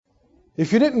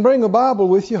If you didn't bring a Bible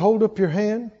with you, hold up your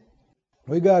hand.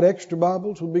 We got extra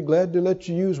Bibles. We'll be glad to let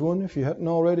you use one if you hadn't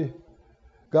already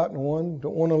gotten one.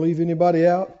 Don't want to leave anybody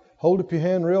out. Hold up your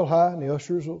hand real high and the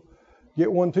ushers will get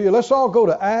one to you. Let's all go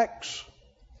to Acts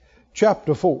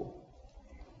chapter 4.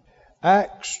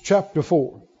 Acts chapter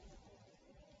 4.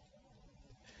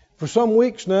 For some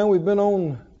weeks now we've been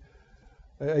on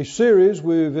a series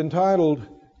we've entitled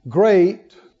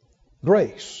Great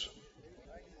Grace.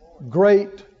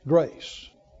 Great Grace.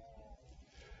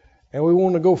 And we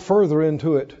want to go further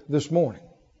into it this morning.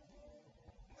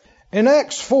 In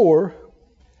Acts 4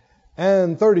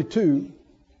 and 32,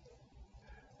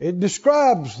 it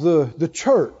describes the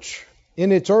church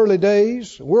in its early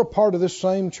days. We're a part of this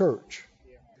same church.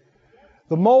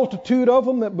 The multitude of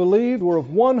them that believed were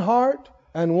of one heart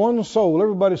and one soul.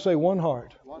 Everybody say one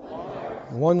heart.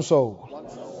 One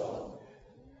soul.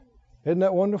 Isn't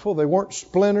that wonderful? They weren't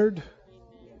splintered.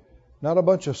 Not a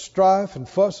bunch of strife and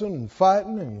fussing and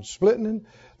fighting and splitting.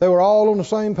 They were all on the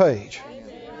same page.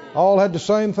 All had the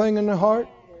same thing in their heart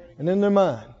and in their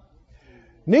mind.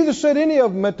 Neither said any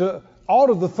of them that all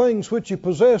of the things which he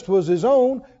possessed was his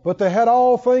own, but they had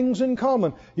all things in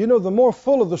common. You know, the more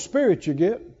full of the Spirit you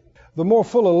get, the more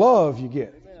full of love you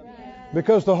get.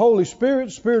 Because the Holy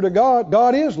Spirit, Spirit of God,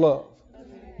 God is love.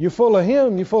 You're full of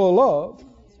Him, you're full of love.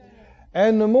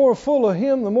 And the more full of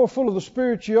Him, the more full of the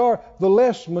Spirit you are, the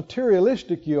less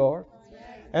materialistic you are.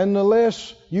 And the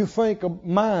less you think of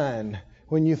mine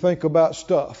when you think about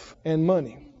stuff and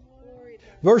money.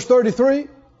 Verse 33,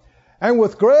 and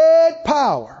with great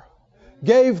power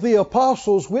gave the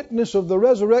apostles witness of the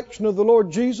resurrection of the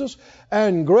Lord Jesus,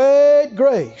 and great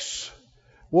grace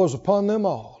was upon them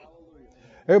all.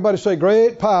 Everybody say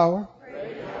great power,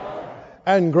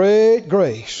 and great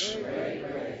grace.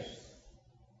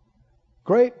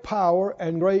 Great power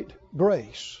and great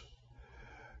grace.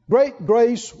 Great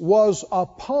grace was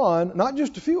upon, not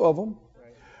just a few of them,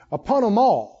 upon them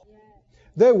all.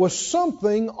 There was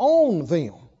something on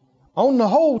them, on the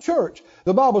whole church.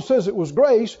 The Bible says it was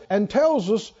grace and tells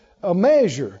us a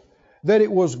measure that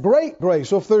it was great grace.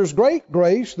 So if there's great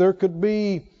grace, there could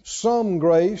be some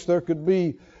grace, there could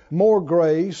be more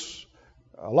grace,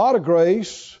 a lot of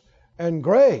grace, and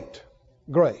great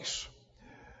grace.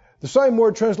 The same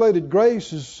word translated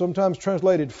grace is sometimes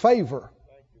translated favor.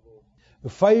 The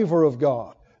favor of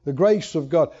God, the grace of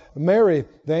God. Mary,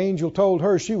 the angel told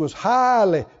her she was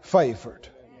highly favored.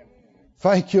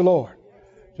 Thank you, Lord,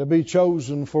 to be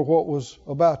chosen for what was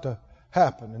about to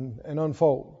happen and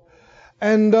unfold.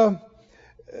 And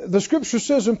the scripture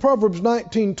says in Proverbs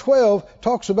 19:12,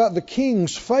 talks about the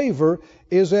king's favor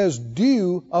is as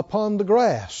dew upon the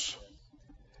grass.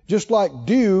 Just like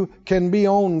dew can be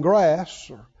on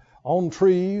grass or on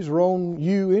trees or on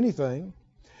you, anything.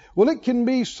 Well, it can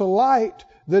be so light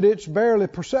that it's barely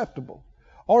perceptible.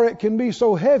 Or it can be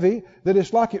so heavy that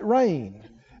it's like it rained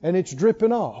and it's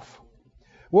dripping off.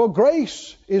 Well,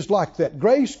 grace is like that.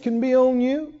 Grace can be on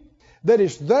you, that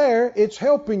it's there, it's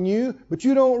helping you, but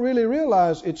you don't really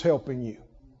realize it's helping you.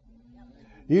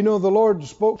 You know, the Lord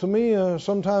spoke to me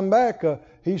some time back.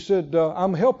 He said,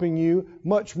 I'm helping you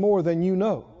much more than you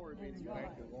know.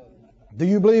 Do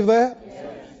you believe that? Yes.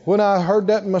 When I heard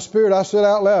that in my spirit, I said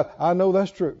out loud, I know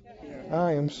that's true.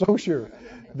 I am so sure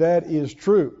that is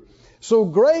true. So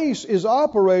grace is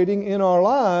operating in our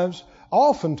lives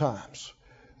oftentimes,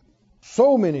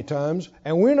 so many times,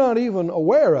 and we're not even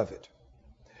aware of it.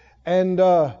 And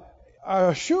I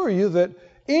assure you that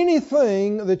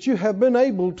anything that you have been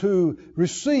able to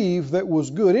receive that was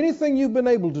good, anything you've been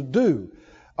able to do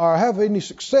or have any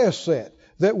success at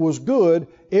that was good,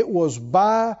 it was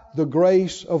by the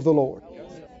grace of the Lord.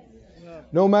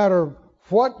 No matter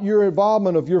what your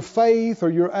involvement of your faith or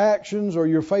your actions or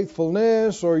your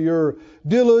faithfulness or your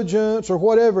diligence or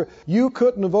whatever, you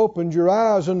couldn't have opened your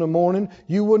eyes in the morning.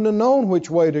 You wouldn't have known which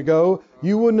way to go.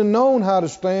 You wouldn't have known how to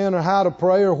stand or how to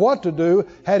pray or what to do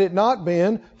had it not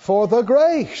been for the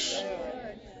grace.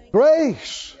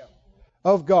 Grace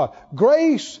of God.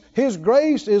 Grace, His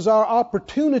grace is our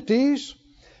opportunities.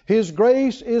 His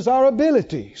grace is our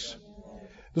abilities.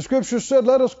 The Scripture said,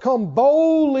 let us come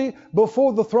boldly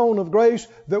before the throne of grace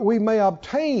that we may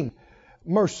obtain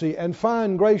mercy and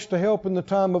find grace to help in the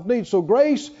time of need. So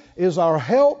grace is our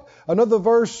help. Another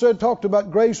verse talked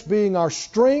about grace being our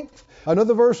strength.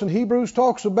 Another verse in Hebrews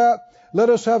talks about, let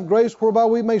us have grace whereby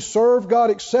we may serve God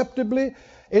acceptably.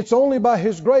 It's only by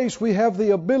His grace we have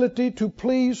the ability to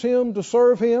please Him, to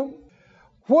serve Him.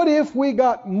 What if we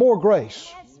got more grace?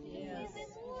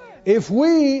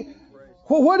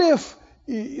 What if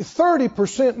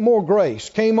 30% more grace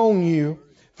came on you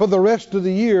for the rest of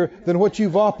the year than what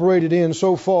you've operated in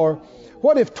so far?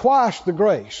 What if twice the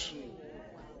grace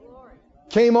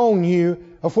came on you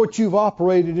of what you've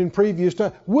operated in previous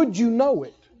times, would you know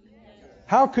it?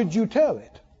 How could you tell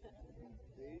it?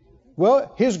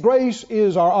 Well, His grace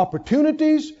is our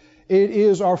opportunities. It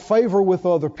is our favor with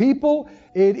other people.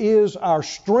 It is our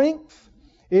strength.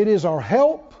 It is our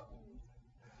help.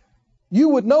 You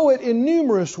would know it in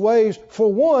numerous ways.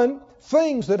 For one,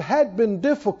 things that had been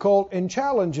difficult and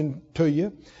challenging to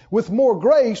you, with more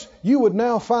grace, you would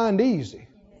now find easy.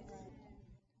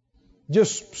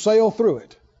 Just sail through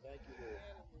it.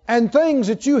 And things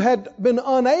that you had been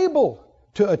unable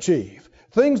to achieve,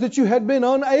 things that you had been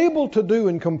unable to do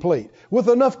and complete, with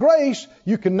enough grace,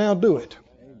 you can now do it.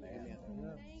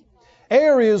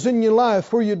 Areas in your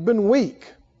life where you'd been weak,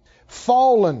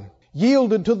 fallen,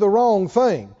 yielded to the wrong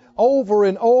thing, over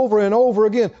and over and over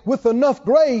again. With enough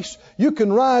grace, you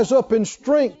can rise up in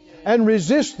strength and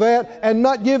resist that and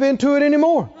not give in to it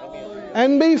anymore.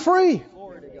 And be free.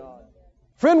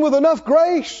 Friend, with enough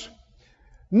grace,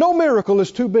 no miracle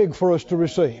is too big for us to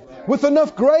receive. With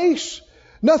enough grace,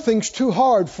 nothing's too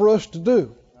hard for us to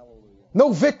do.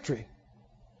 No victory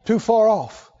too far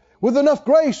off. With enough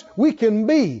grace, we can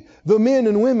be the men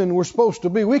and women we're supposed to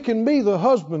be. We can be the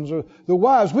husbands or the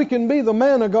wives. We can be the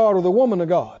man of God or the woman of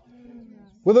God.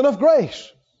 With enough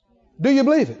grace. Do you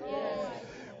believe it? Yes.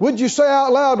 Would you say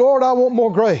out loud, Lord, I want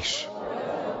more grace?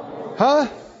 Huh?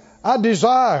 I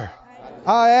desire.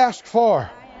 I ask for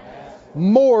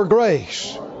more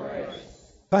grace.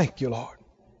 Thank you, Lord.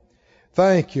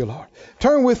 Thank you, Lord.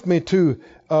 Turn with me to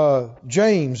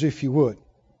James, if you would.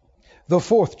 The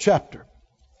 4th chapter.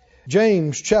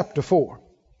 James chapter 4.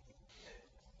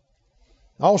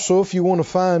 Also, if you want to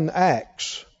find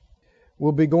Acts,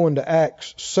 we'll be going to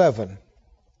Acts 7.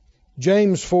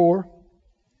 James 4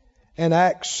 and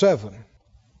Acts 7.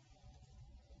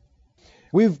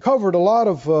 We've covered a lot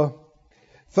of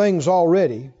things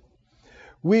already.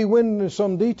 We went into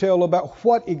some detail about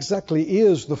what exactly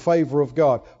is the favor of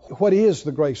God, what is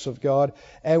the grace of God,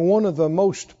 and one of the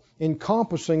most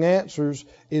encompassing answers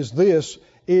is this: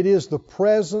 it is the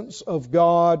presence of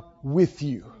God with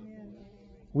you.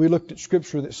 We looked at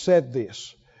scripture that said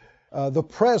this. The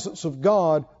presence of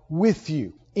God with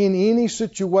you in any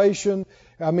situation.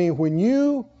 I mean, when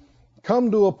you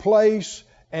come to a place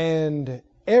and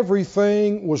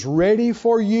everything was ready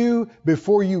for you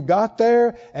before you got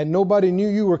there and nobody knew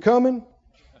you were coming,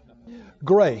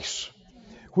 grace.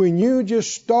 When you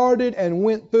just started and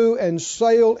went through and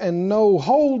sailed and no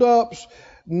holdups,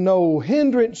 no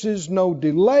hindrances, no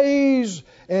delays,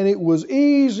 and it was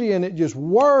easy and it just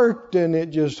worked and it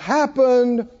just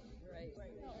happened.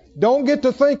 Don't get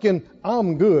to thinking,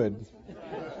 I'm good.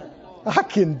 I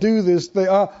can do this thing.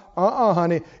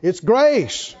 Honey. It's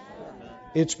grace.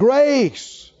 It's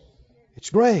grace. It's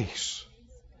grace.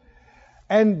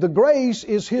 And the grace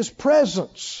is His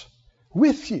presence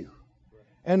with you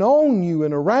and on you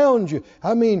and around you.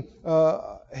 I mean,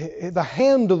 the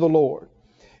hand of the Lord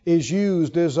is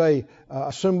used as a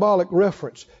symbolic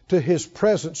reference to His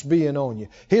presence being on you.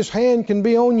 His hand can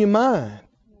be on your mind.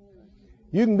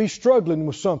 You can be struggling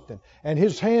with something and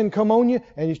His hand come on you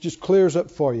and it just clears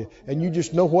up for you. And you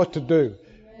just know what to do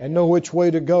and know which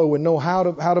way to go and know how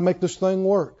to make this thing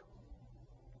work.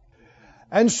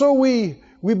 And so we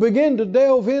begin to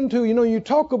delve into, you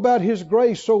talk about His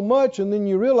grace so much and then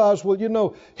you realize,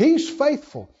 well, He's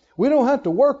faithful. We don't have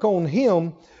to work on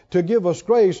Him to give us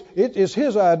grace. It is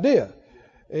His idea.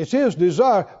 It's His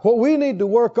desire. What we need to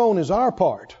work on is our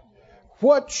part.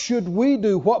 What should we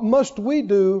do? What must we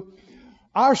do,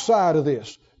 our side of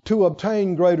this, to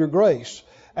obtain greater grace?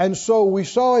 And so we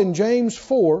saw in James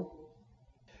 4,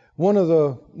 one of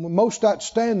the most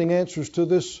outstanding answers to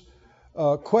this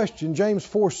question, James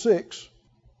 4:6.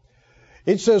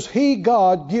 It says, He,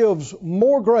 God, gives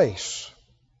more grace.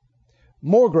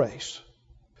 More grace.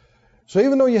 So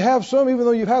even though you have some, even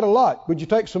though you've had a lot, would you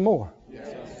take some more?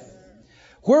 Yes.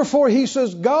 Wherefore He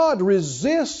says, God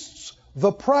resists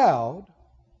the proud,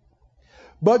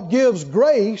 but gives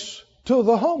grace to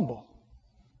the humble.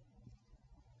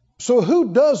 So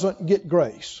who doesn't get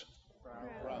grace?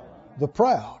 The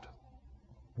proud.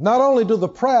 Not only do the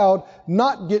proud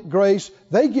not get grace,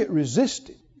 they get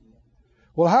resisted.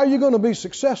 Well, how are you going to be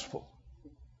successful?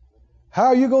 How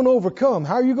are you going to overcome?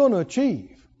 How are you going to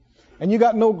achieve? And you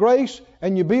got no grace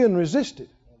and you're being resisted.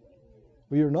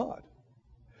 Well, you're not.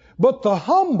 But the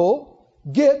humble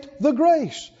get the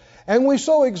grace. And we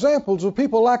saw examples of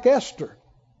people like Esther,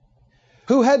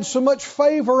 who had so much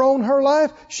favor on her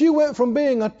life, she went from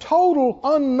being a total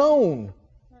unknown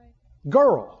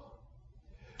girl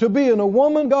to being a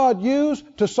woman God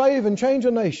used to save and change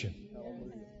a nation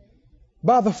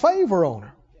by the favor on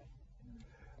her.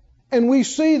 And we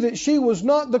see that she was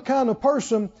not the kind of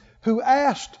person who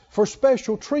asked for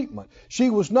special treatment. She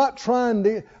was not trying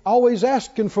to always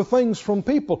asking for things from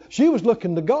people. She was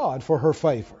looking to God for her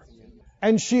favor.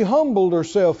 And she humbled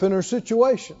herself in her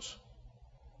situations.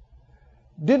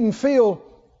 Didn't feel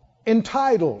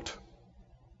entitled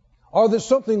or that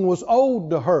something was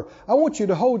owed to her. I want you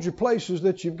to hold your places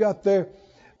that you've got there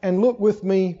and look with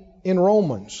me in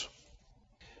Romans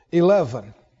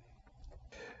 11.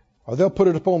 Or they'll put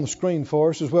it up on the screen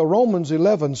for us as well. Romans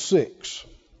 11:6.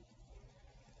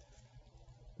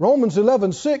 Romans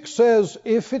 11:6 says,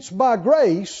 if it's by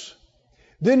grace,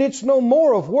 then it's no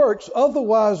more of works.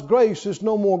 Otherwise, grace is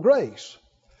no more grace.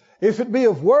 If it be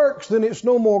of works, then it's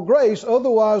no more grace.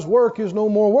 Otherwise, work is no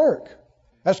more work.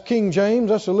 That's King James.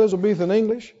 That's Elizabethan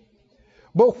English.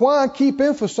 But why keep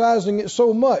emphasizing it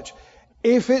so much?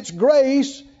 If it's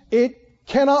grace, it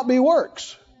cannot be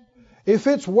works. If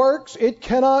it's works, it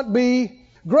cannot be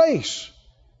grace.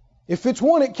 If it's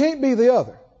one, it can't be the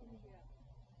other.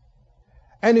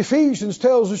 And Ephesians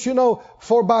tells us,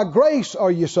 for by grace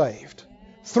are you saved,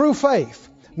 through faith,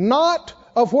 not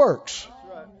of works,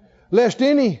 lest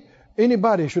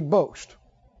anybody should boast.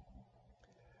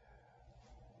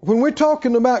 When we're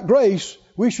talking about grace,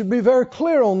 we should be very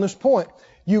clear on this point.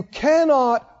 You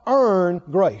cannot earn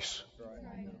grace.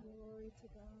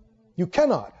 You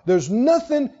cannot. There's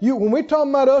nothing, when we're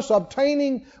talking about us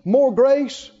obtaining more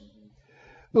grace,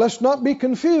 let's not be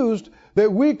confused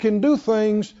that we can do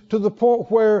things to the point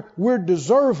where we're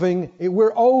deserving,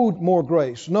 we're owed more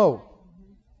grace. No.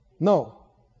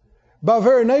 By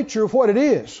very nature of what it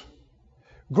is,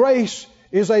 grace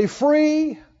is a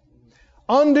free,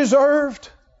 undeserved,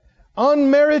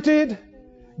 unmerited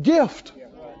gift.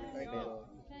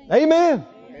 Amen.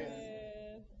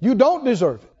 You don't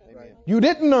deserve it. You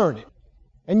didn't earn it.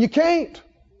 And you can't.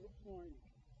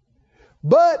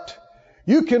 But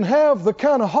you can have the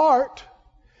kind of heart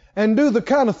and do the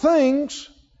kind of things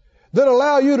that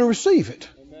allow you to receive it.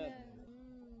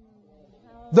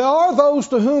 There are those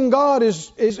to whom God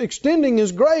is extending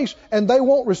His grace and they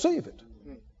won't receive it.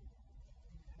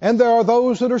 And there are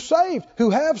those that are saved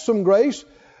who have some grace,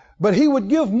 but He would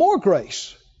give more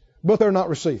grace, but they're not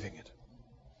receiving it.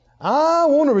 I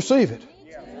want to receive it.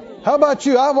 How about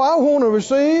you? I want to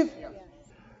receive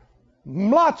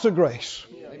lots of grace.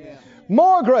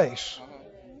 More grace.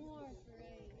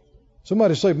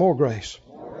 Somebody say more grace.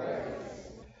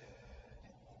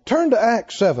 Turn to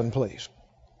Acts 7, please.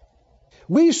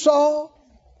 We saw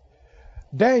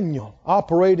Daniel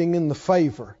operating in the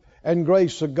favor and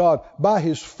grace of God by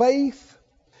his faith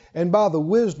and by the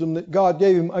wisdom that God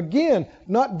gave him. Again,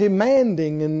 not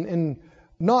demanding and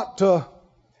not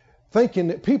thinking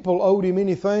that people owed him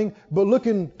anything, but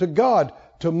looking to God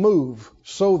to move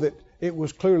so that it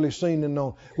was clearly seen and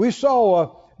known. We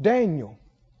saw Daniel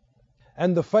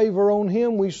and the favor on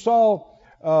him. We saw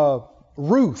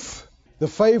Ruth, the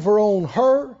favor on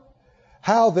her,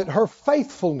 how that her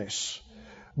faithfulness.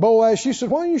 Boaz, she said,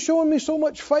 why are you showing me so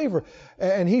much favor?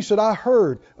 And he said, I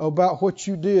heard about what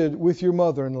you did with your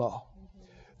mother-in-law.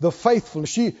 The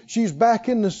faithfulness. She's back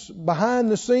in this behind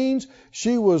the scenes.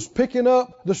 She was picking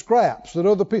up the scraps that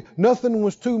other people. Nothing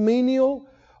was too menial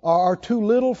or too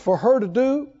little for her to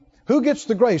do. Who gets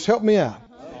the grace? Help me out.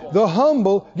 The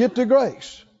humble get the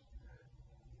grace.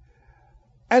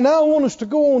 And now I want us to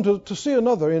go on to see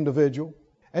another individual.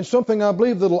 And something I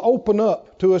believe that'll open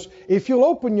up to us. If you'll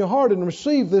open your heart and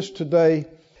receive this today,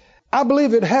 I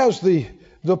believe it has the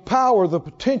power, the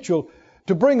potential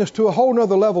to bring us to a whole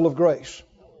nother level of grace.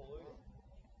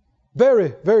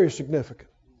 Very, very significant.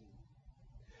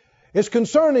 It's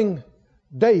concerning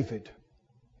David,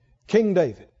 King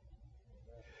David.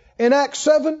 In Acts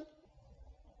 7,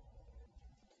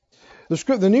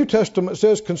 the New Testament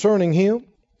says concerning him,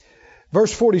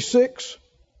 verse 46,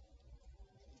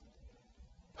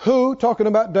 who, talking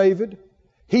about David,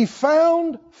 he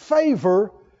found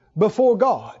favor before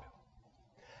God.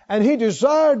 And he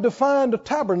desired to find a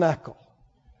tabernacle.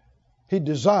 He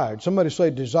desired. Somebody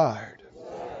say desired.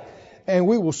 And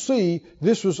we will see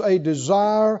this was a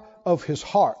desire of his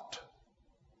heart.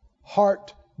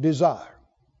 Heart desire.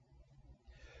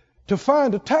 To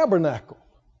find a tabernacle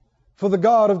for the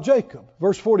God of Jacob.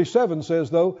 Verse 47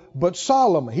 says, though, but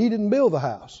Solomon, he didn't build the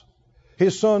house.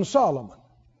 His son Solomon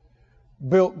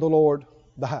built the Lord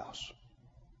the house.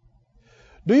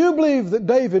 Do you believe that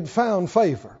David found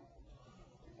favor?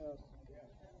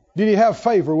 Did he have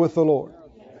favor with the Lord?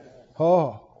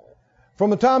 Oh,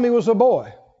 from the time he was a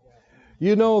boy.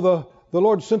 You know, the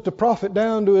Lord sent the prophet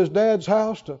down to his dad's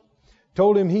house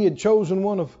told him he had chosen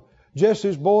one of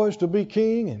Jesse's boys to be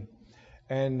king,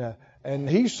 and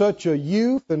he's such a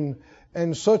youth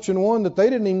and such an one that they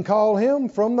didn't even call him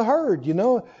from the herd. You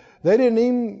know, They didn't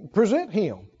even present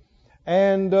him.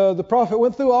 And the prophet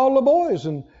went through all the boys,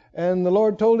 and the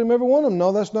Lord told him, every one of them,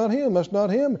 no, that's not him, that's not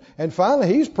him. And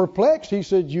finally he's perplexed. He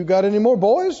said, you got any more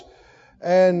boys?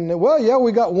 And, well, yeah,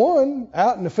 we got one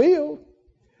out in the field.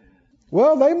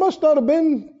 Well, they must not have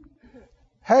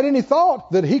had any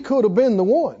thought that he could have been the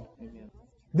one.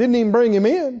 Didn't even bring him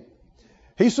in.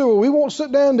 He said, well, we won't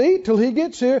sit down to eat till he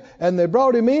gets here. And they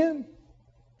brought him in.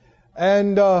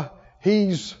 And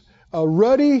he's a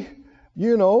ruddy,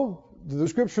 the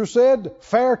scripture said,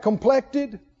 fair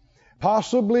complected,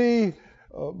 possibly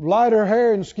lighter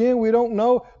hair and skin, we don't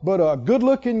know, but a good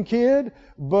looking kid,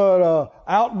 but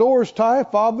outdoors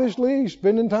type, obviously,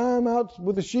 spending time out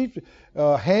with the sheep,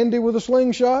 handy with a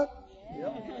slingshot,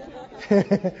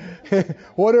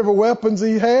 whatever weapons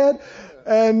he had.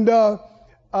 And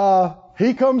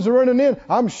he comes running in.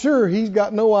 I'm sure he's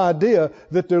got no idea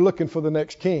that they're looking for the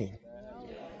next king.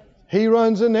 He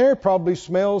runs in there, probably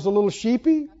smells a little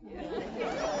sheepy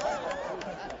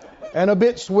and a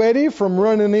bit sweaty from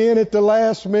running in at the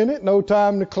last minute, no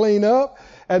time to clean up.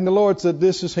 And the Lord said,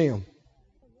 this is him.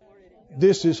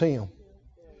 This is him.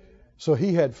 So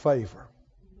he had favor.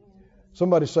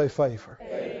 Somebody say favor.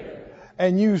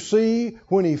 And you see,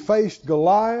 when he faced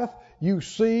Goliath, you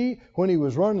see, when he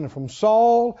was running from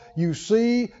Saul, you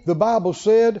see, the Bible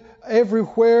said,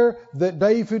 everywhere that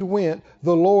David went,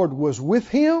 the Lord was with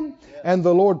him and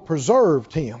the Lord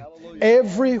preserved him. Hallelujah.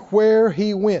 Everywhere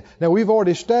he went. Now, we've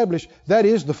already established that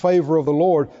is the favor of the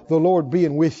Lord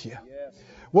being with you. Yes.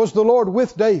 Was the Lord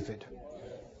with David?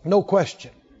 No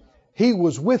question. He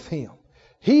was with him.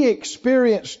 He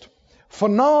experienced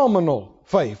phenomenal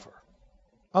favor.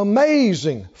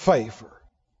 Amazing favor.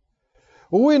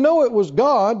 Well, we know it was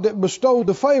God that bestowed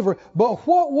the favor, but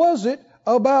what was it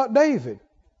about David?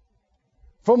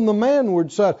 From the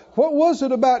manward side, what was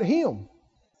it about him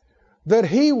that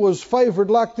he was favored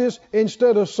like this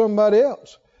instead of somebody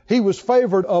else? He was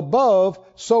favored above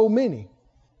so many.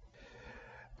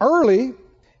 Early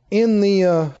in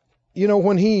the,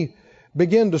 when he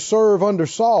began to serve under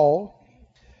Saul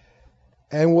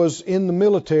and was in the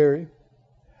military,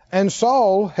 and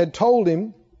Saul had told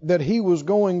him that he was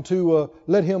going to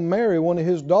let him marry one of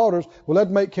his daughters. Well,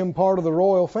 that'd make him part of the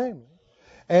royal family.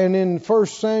 And in 1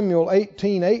 Samuel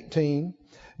 18:18,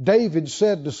 David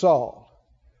said to Saul,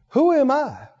 who am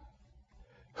I?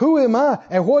 Who am I?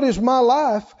 And what is my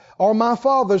life or my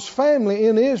father's family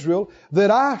in Israel that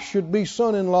I should be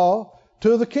son-in-law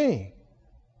to the king?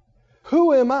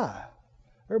 Who am I?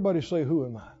 Everybody say, who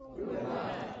am I? Who am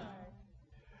I?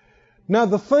 Now,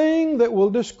 the thing that will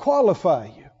disqualify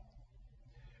you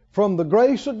from the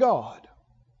grace of God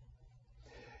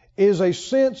is a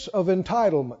sense of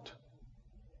entitlement.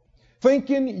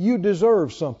 Thinking you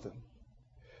deserve something.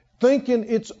 Thinking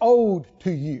it's owed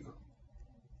to you.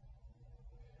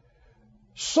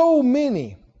 So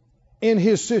many in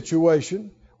his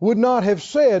situation would not have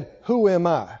said, who am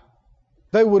I?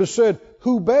 They would have said,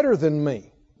 who better than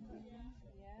me?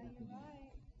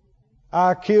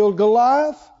 I killed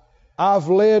Goliath. I've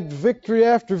led victory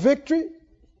after victory.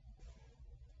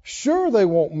 Sure, they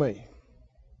want me.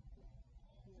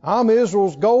 I'm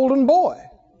Israel's golden boy.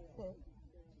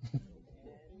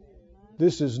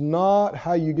 This is not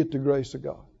how you get the grace of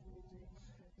God.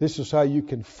 This is how you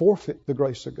can forfeit the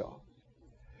grace of God.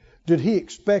 Did he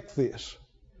expect this?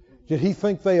 Did he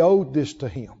think they owed this to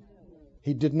him?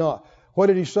 He did not. What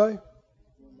did he say?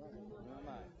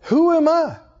 Who am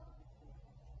I?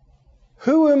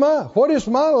 Who am I? What is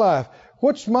my life?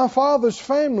 What's my father's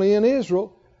family in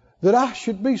Israel that I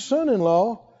should be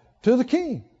son-in-law to the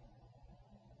king?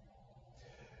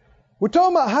 We're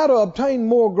talking about how to obtain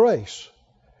more grace.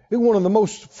 He's one of the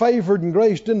most favored and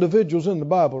graced individuals in the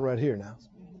Bible right here now.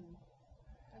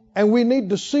 And we need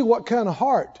to see what kind of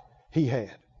heart he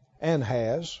had and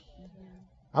has.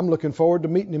 I'm looking forward to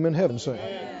meeting him in heaven soon.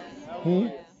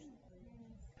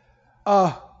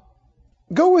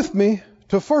 Go with me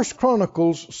to 1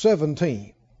 Chronicles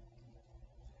 17.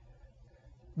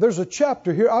 There's a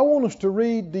chapter here. I want us to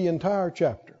read the entire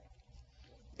chapter.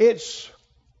 It's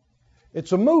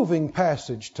a moving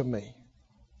passage to me.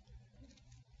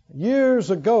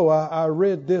 Years ago, I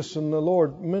read this and the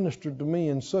Lord ministered to me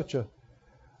in such a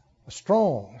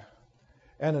strong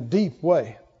and a deep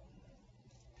way.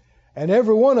 And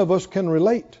every one of us can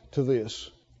relate to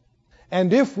this.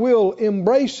 And if we'll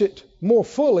embrace it more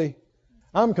fully,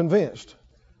 I'm convinced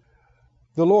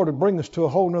the Lord will bring us to a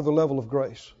whole nother level of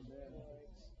grace.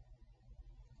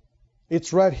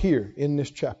 It's right here in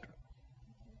this chapter.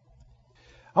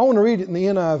 I want to read it in the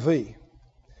NIV.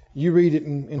 You read it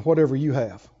in whatever you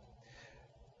have.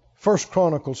 1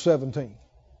 Chronicles 17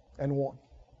 and 1.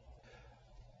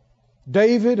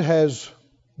 David has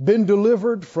been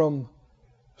delivered from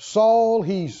Saul.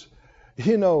 He's,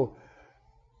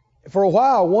 for a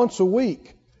while, once a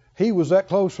week, he was that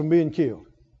close from being killed.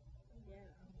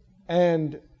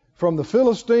 And from the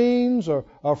Philistines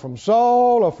or from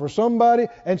Saul or for somebody.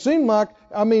 And it seemed like,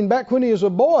 back when he was a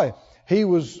boy, he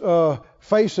was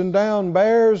facing down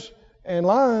bears and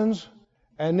lions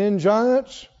and then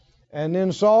giants and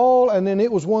then Saul. And then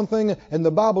it was one thing. And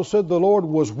the Bible said the Lord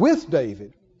was with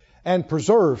David and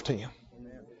preserved him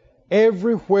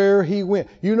everywhere he went.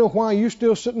 You know why you're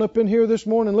still sitting up in here this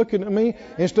morning looking at me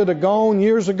instead of gone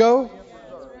years ago?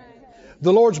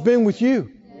 The Lord's been with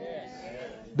you.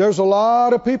 There's a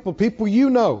lot of people people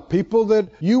that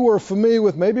you were familiar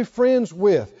with, maybe friends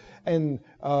with, and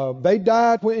they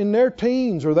died in their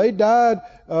teens, or they died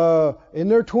in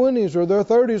their 20s or their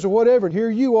 30s or whatever. And here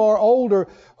you are older.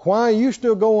 Why are you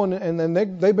still going? And then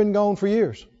they've been gone for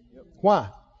years. Why?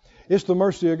 It's the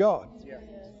mercy of God.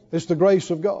 It's the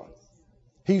grace of God.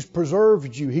 He's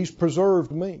preserved you. He's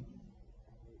preserved me.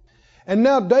 And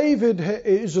now David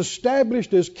is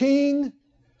established as king.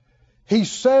 He's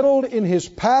settled in his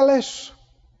palace.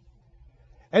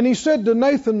 And he said to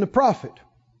Nathan the prophet,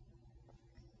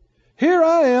 "Here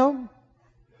I am,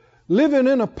 living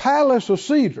in a palace of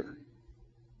cedar,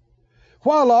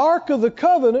 while the ark of the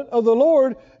covenant of the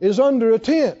Lord is under a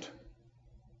tent."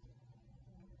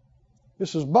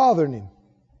 This is bothering him.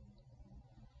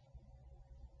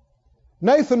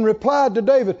 Nathan replied to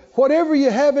David, "Whatever you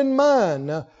have in mind."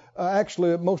 Now,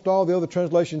 actually, most all the other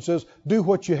translations says, "Do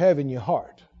what you have in your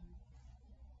heart."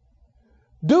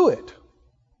 Do it.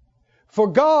 For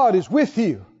God is with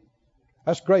you.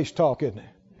 That's grace talk, isn't it?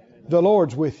 The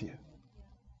Lord's with you.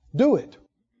 Do it.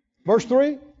 Verse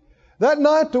 3. That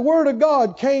night the word of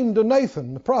God came to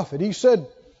Nathan the prophet. He said,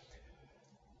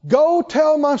 "Go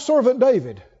tell my servant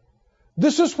David,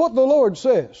 this is what the Lord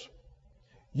says.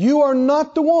 You are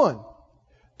not the one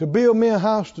to build me a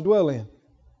house to dwell in.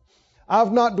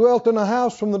 I've not dwelt in a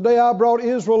house from the day I brought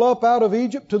Israel up out of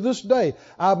Egypt to this day.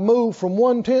 I've moved from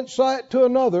one tent site to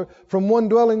another, from one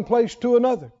dwelling place to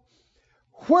another.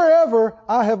 Wherever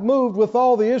I have moved with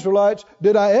all the Israelites,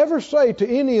 did I ever say to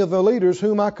any of the leaders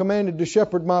whom I commanded to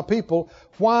shepherd my people,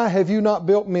 why have you not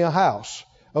built me a house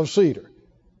of cedar?"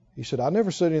 He said, "I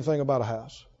never said anything about a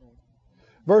house."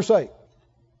 Verse 7.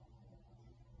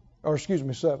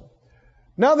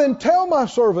 "Now then tell my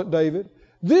servant David,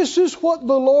 this is what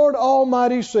the Lord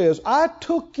Almighty says. I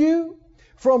took you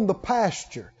from the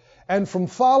pasture and from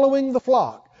following the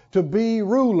flock to be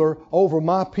ruler over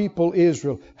my people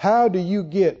Israel." How do you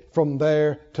get from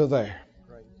there to there?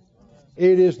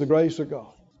 It is the grace of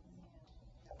God.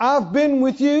 "I've been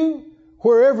with you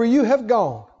wherever you have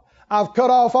gone. I've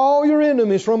cut off all your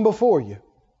enemies from before you.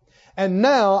 And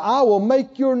now I will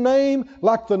make your name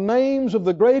like the names of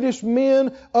the greatest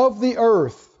men of the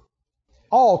earth."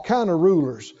 All kind of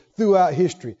rulers throughout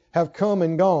history have come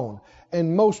and gone.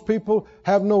 And most people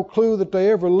have no clue that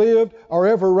they ever lived or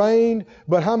ever reigned.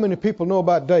 But how many people know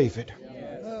about David?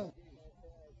 Yes.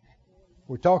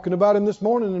 We're talking about him this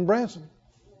morning in Branson.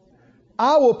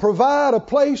 "I will provide a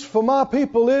place for my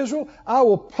people Israel. I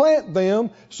will plant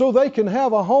them so they can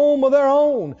have a home of their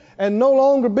own and no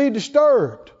longer be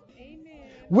disturbed. Amen.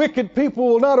 Wicked people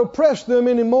will not oppress them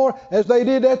anymore as they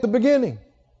did at the beginning.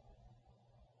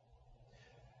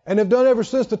 And have done ever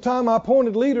since the time I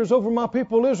appointed leaders over my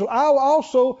people Israel. I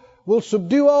also will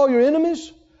subdue all your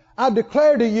enemies. I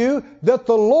declare to you that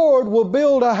the Lord will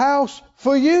build a house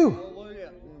for you."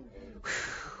 Hallelujah.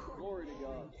 Glory to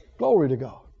God. Glory to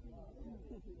God.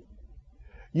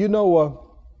 You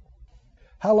know,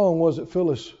 how long was it,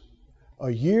 Phyllis? A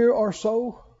year or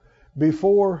so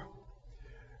before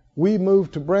we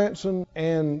moved to Branson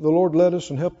and the Lord led us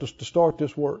and helped us to start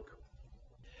this work.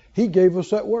 He gave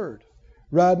us that word.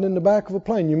 Riding in the back of a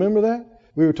plane. You remember that?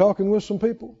 We were talking with some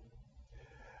people.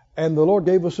 And the Lord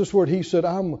gave us this word. He said,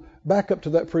 I'm back up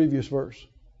to that previous verse.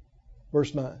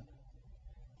 Verse 9.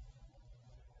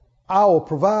 "I will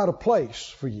provide a place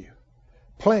for you.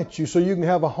 Plant you so you can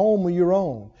have a home of your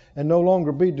own and no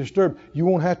longer be disturbed. You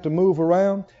won't have to move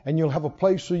around and you'll have a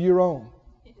place of your own."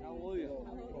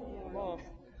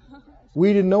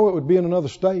 We didn't know it would be in another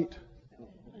state,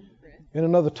 in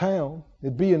another town.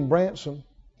 It'd be in Branson.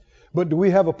 But do we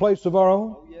have a place of our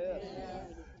own? Yes.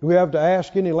 Do we have to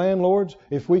ask any landlords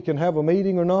if we can have a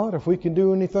meeting or not, if we can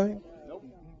do anything? Nope.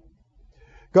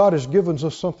 God has given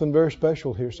us something very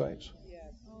special here, saints. Yes.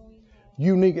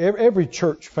 Unique. Every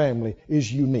church family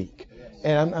is unique. Yes.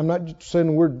 And I'm not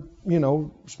saying we're,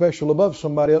 special above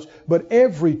somebody else, but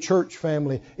every church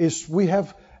family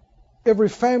every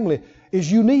family is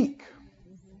unique.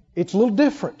 It's a little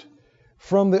different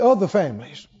from the other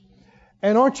families.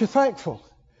 And aren't you thankful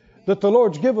that the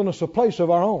Lord's given us a place of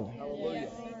our own?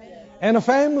 And a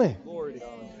family.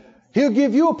 He'll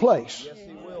give you a place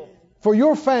for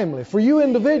your family, for you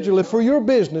individually, for your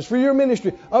business, for your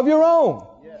ministry, of your own.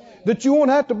 That you won't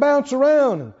have to bounce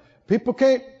around and people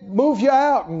can't move you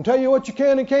out and tell you what you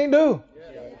can and can't do.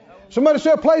 Somebody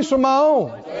say, a place of my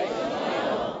own.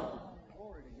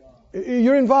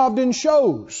 You're involved in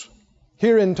shows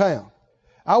here in town.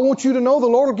 I want you to know the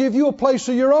Lord will give you a place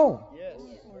of your own.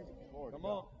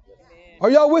 Are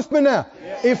y'all with me now?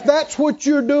 If that's what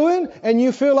you're doing and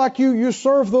you feel like you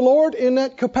serve the Lord in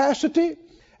that capacity,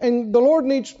 and the Lord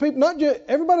needs people, not just,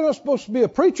 everybody's not supposed to be a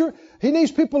preacher. He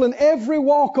needs people in every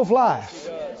walk of life.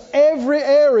 Every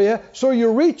area, so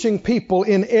you're reaching people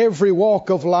in every walk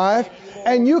of life.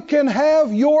 And you can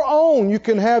have your own. You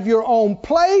can have your own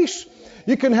place.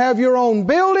 You can have your own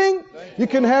building. You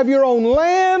can have your own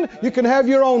land. You can have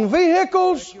your own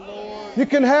vehicles. You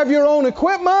can have your own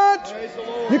equipment.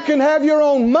 You can have your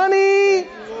own money.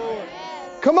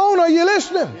 Come on, are you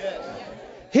listening?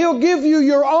 He'll give you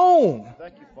your own.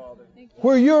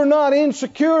 Where you're not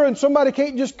insecure and somebody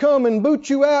can't just come and boot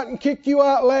you out and kick you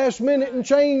out last minute and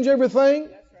change everything.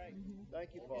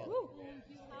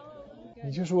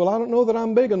 You just, well, I don't know that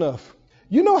I'm big enough.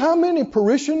 You know how many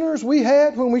parishioners we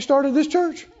had when we started this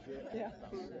church?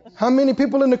 How many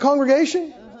people in the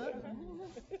congregation?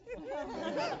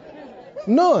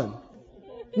 None.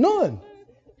 None.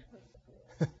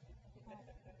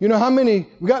 You know how many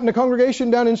we got in the congregation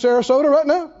down in Sarasota right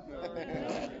now?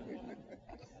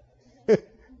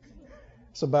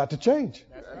 It's about to change.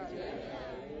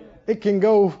 It can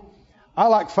go, I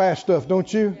like fast stuff,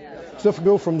 don't you? Stuff can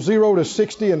go from 0 to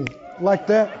 60 and like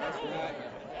that.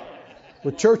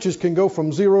 But churches can go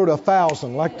from 0 to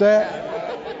 1,000 like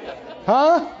that.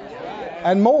 Huh?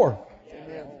 And more.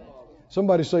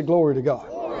 Somebody say glory to God.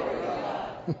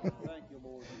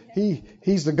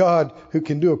 He's the God who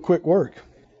can do a quick work.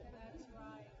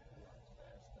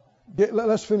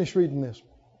 Let's finish reading this.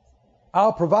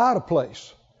 I'll provide a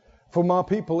place for my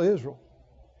people Israel,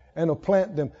 and will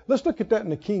plant them. Let's look at that in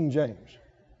the King James.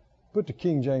 Put the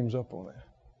King James up on that.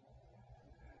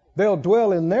 They'll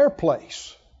dwell in their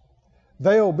place.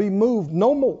 They'll be moved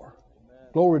no more.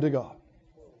 Glory to God.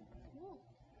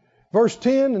 Verse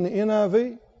 10 in the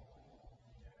NIV.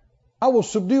 I will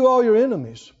subdue all your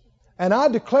enemies, and I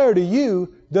declare to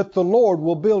you that the Lord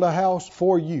will build a house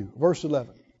for you. Verse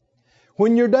 11.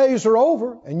 When your days are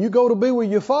over and you go to be with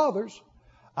your fathers,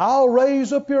 I'll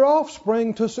raise up your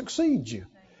offspring to succeed you,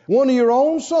 one of your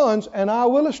own sons, and I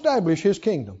will establish his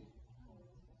kingdom.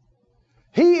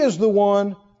 He is the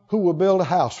one who will build a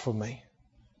house for me,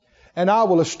 and I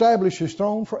will establish his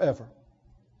throne forever.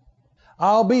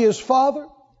 I'll be his father.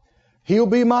 He'll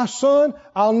be my son.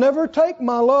 I'll never take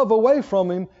my love away from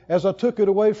him as I took it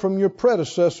away from your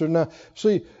predecessor. Now,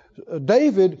 see,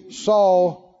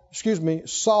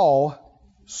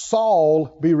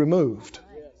 Saul be removed.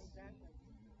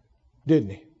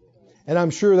 Didn't he? And I'm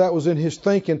sure that was in his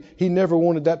thinking. He never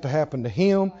wanted that to happen to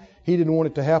him. He didn't want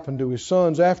it to happen to his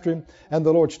sons after him. And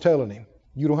the Lord's telling him,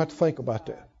 you don't have to think about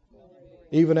that.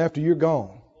 Even after you're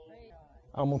gone,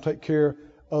 I'm going to take care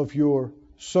of your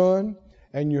son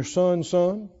and your son's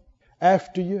son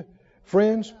after you.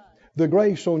 Friends, the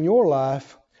grace on your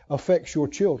life affects your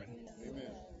children.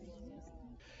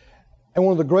 And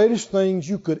one of the greatest things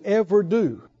you could ever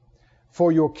do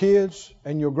for your kids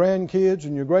and your grandkids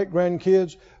and your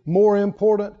great-grandkids, more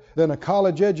important than a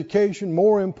college education,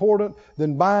 more important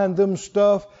than buying them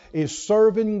stuff, is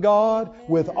serving God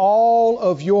with all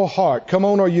of your heart. Come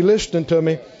on, are you listening to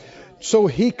me? So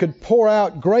He could pour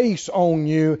out grace on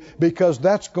you, because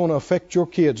that's going to affect your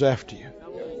kids after you.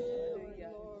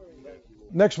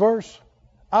 Next verse.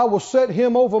 I will set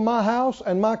him over my house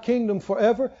and my kingdom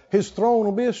forever. His throne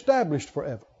will be established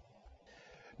forever.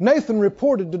 Nathan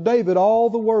reported to David all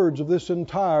the words of this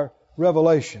entire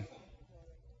revelation.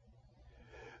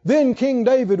 Then King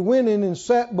David went in and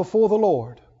sat before the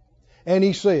Lord, and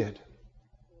he said,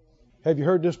 have you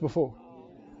heard this before?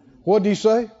 What did he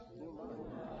say?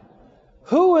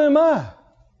 Who am I,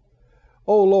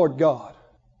 O Lord God?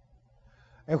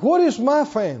 And what is my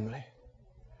family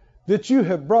that you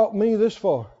have brought me this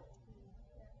far?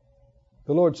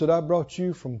 The Lord said, I brought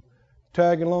you from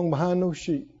tagging along behind those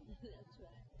sheep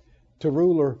to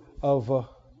ruler of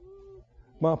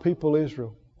my people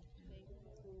Israel.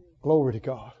 Glory to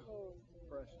God.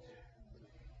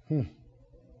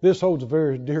 This holds a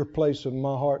very dear place in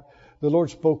my heart. The Lord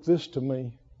spoke this to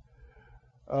me.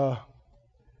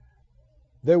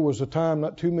 There was a time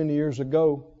not too many years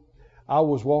ago, I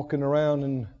was walking around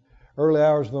in early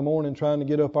hours of the morning trying to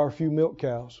get up our few milk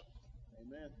cows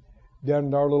down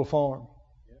at our little farm.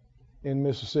 in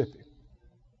Mississippi.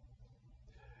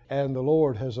 And the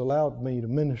Lord has allowed me to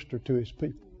minister to His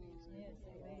people.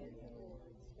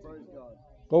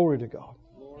 Glory to God.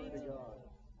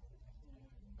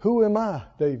 Who am I,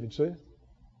 David said.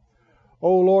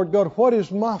 Oh Lord God, what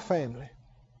is my family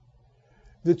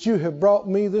that you have brought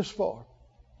me this far?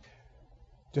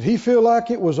 Did he feel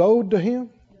like it was owed to him?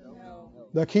 No.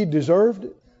 Like he deserved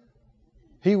it?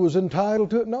 He was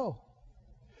entitled to it? No.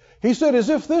 He said, as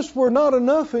if this were not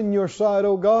enough in your sight,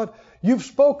 O God, you've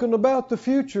spoken about the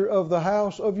future of the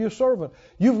house of your servant.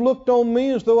 You've looked on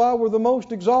me as though I were the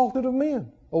most exalted of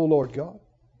men, O Lord God.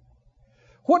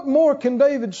 What more can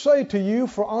David say to you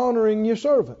for honoring your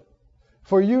servant?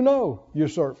 For you know your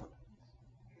servant.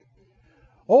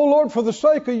 O Lord, for the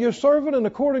sake of your servant and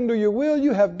according to your will,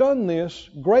 you have done this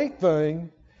great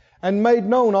thing and made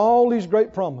known all these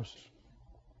great promises.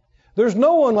 There's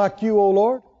no one like you, O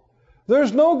Lord.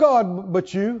 There's no God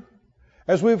but you,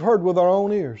 as we've heard with our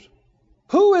own ears.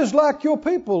 Who is like your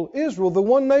people, Israel, the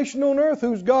one nation on earth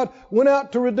whose God went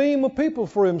out to redeem a people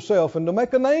for Himself and to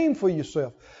make a name for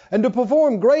yourself and to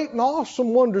perform great and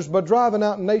awesome wonders by driving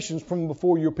out nations from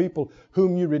before your people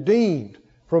whom you redeemed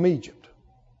from Egypt?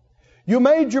 You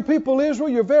made your people Israel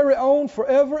your very own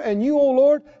forever, and you, O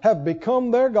Lord, have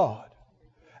become their God.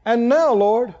 And now,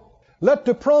 Lord, let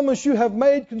the promise you have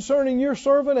made concerning your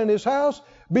servant and his house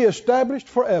be established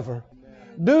forever.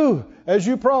 Amen. Do as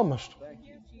you promised,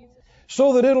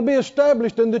 so that it'll be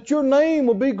established and that your name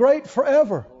will be great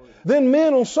forever. Then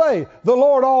men will say, the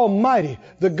Lord Almighty,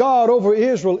 the God over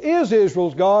Israel, is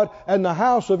Israel's God, and the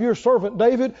house of your servant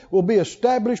David will be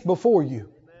established before you.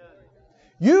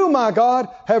 You, my God,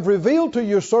 have revealed to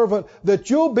your servant that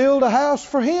you'll build a house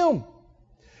for him.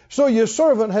 So your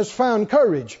servant has found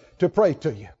courage to pray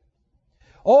to you.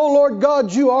 Oh Lord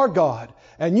God, you are God,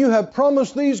 and you have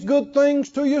promised these good things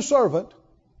to your servant.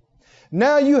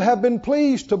 Now you have been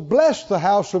pleased to bless the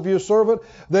house of your servant,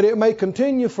 that it may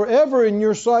continue forever in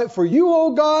your sight. For you,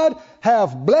 O God,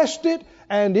 have blessed it,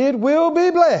 and it will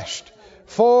be blessed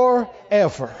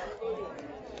forever.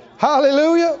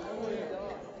 Hallelujah.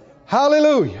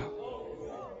 Hallelujah.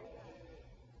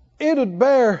 It would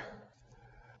bear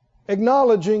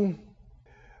acknowledging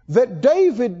that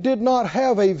David did not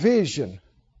have a vision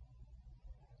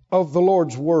of the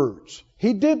Lord's words.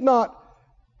 He did not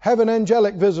have an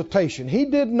angelic visitation. He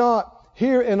did not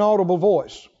hear an audible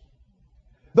voice.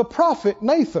 The prophet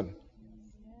Nathan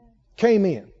came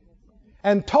in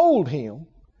and told him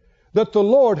that the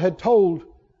Lord had told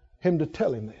him to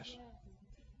tell him this.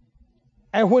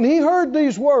 And when he heard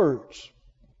these words,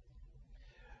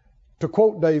 to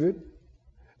quote David,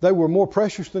 they were more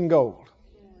precious than gold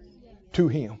to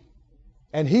him.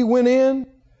 And he went in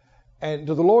and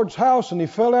to the Lord's house and he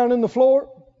fell down in the floor.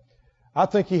 I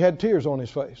think he had tears on his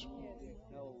face.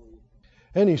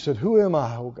 And he said, who am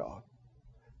I, oh God,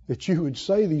 that you would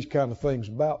say these kind of things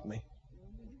about me?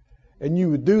 And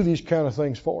you would do these kind of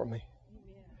things for me.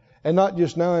 And not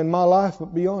just now in my life,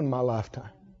 but beyond my lifetime.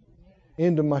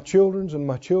 Into my children's and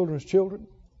my children's children.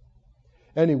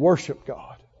 And he worshiped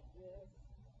God.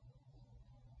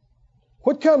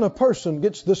 What kind of person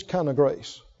gets this kind of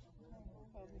grace?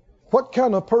 What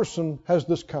kind of person has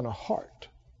this kind of heart?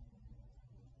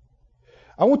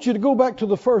 I want you to go back to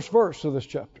the first verse of this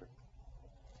chapter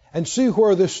and see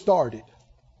where this started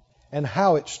and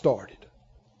how it started.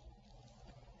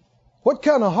 What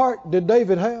kind of heart did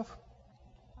David have?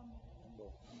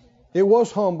 It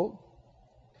was humble.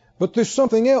 But there's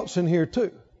something else in here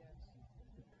too.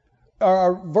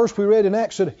 Our verse we read in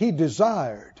Acts said he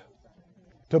desired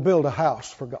to build a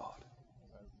house for God.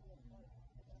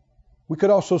 We could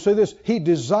also say this, he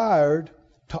desired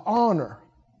to honor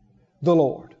the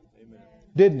Lord. Amen.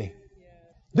 Didn't he?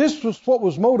 This was what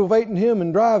was motivating him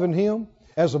and driving him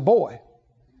as a boy.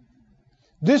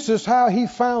 This is how he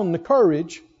found the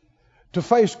courage to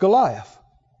face Goliath.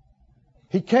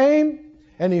 He came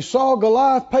and he saw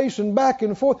Goliath pacing back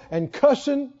and forth and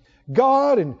cussing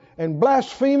God and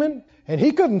blaspheming, and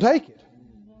he couldn't take it.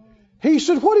 He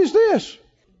said, what is this?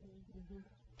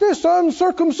 This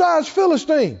uncircumcised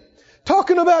Philistine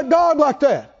talking about God like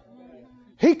that.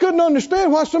 He couldn't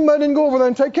understand why somebody didn't go over there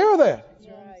and take care of that.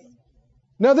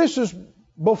 Now this is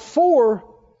before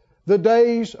the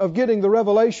days of getting the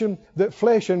revelation that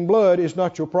flesh and blood is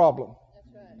not your problem.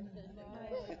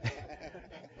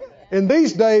 In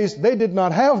these days, they did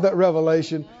not have that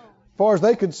revelation. As far as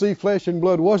they could see, flesh and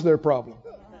blood was their problem.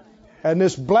 And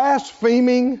this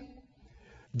blaspheming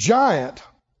giant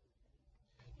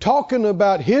talking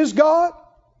about his God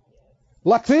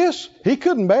like this, he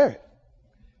couldn't bear it.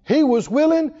 He was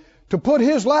willing to put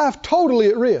his life totally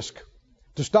at risk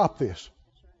to stop this.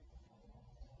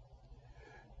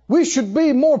 We should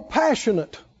be more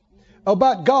passionate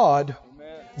about God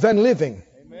than living.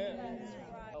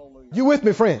 You with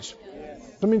me, friends?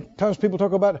 So many times people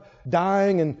talk about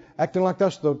dying and acting like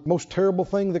that's the most terrible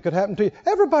thing that could happen to you.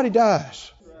 Everybody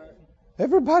dies.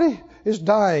 Everybody is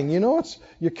dying. You know, it's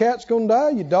your cat's going to die,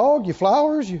 your dog, your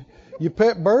flowers, your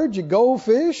pet bird, your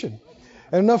goldfish. And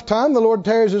enough time, the Lord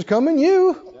tarries His coming,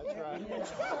 you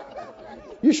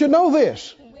should know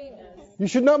this. You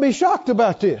should not be shocked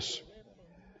about this.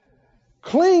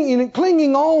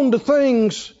 Clinging on to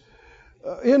things,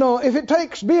 if it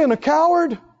takes being a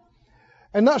coward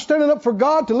and not standing up for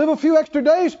God to live a few extra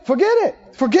days, forget it.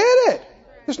 Forget it.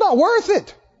 It's not worth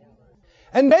it.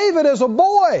 And David as a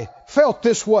boy felt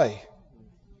this way.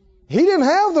 He didn't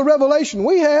have the revelation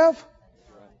we have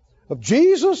of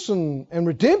Jesus and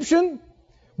redemption.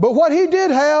 But what he did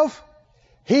have,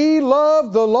 he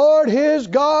loved the Lord his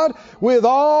God with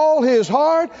all his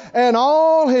heart and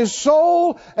all his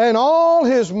soul and all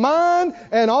his mind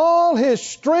and all his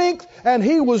strength. And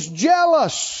he was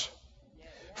jealous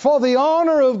for the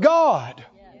honor of God.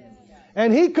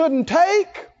 And he couldn't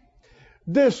take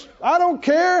this. I don't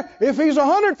care if he's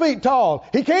 100 feet tall.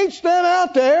 He can't stand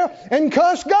out there and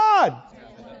cuss God.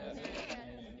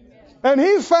 And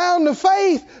he found the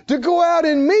faith to go out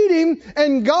and meet Him,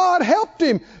 and God helped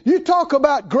him. You talk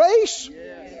about grace.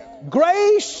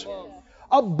 Grace.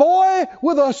 A boy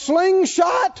with a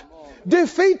slingshot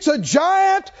defeats a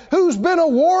giant who's been a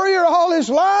warrior all his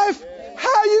life.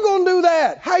 How are you going to do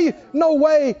that? No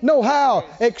way, no how,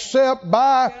 except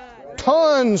by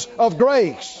tons of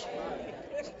grace.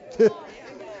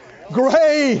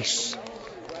 Grace.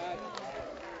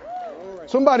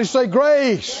 Somebody say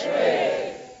grace.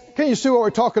 Can you see what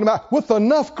we're talking about? With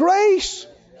enough grace,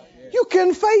 you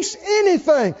can face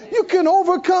anything. You can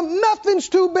overcome. Nothing's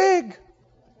too big.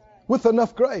 With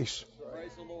enough grace.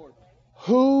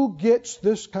 Who gets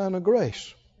this kind of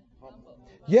grace?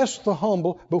 Yes, the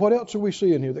humble, but what else are we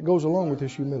seeing here that goes along with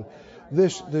this humility?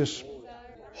 This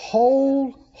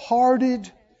wholehearted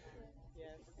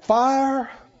fire,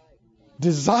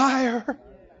 desire,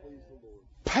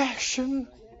 passion,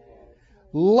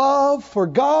 love for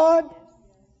God.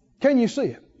 Can you see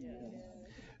it?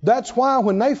 That's why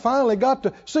when they finally got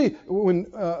to see, when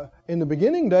in the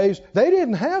beginning days, they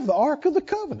didn't have the Ark of the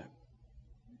Covenant.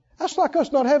 That's like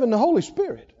us not having the Holy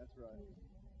Spirit.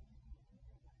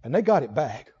 And they got it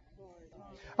back.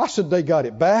 I said they got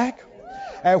it back.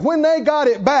 And when they got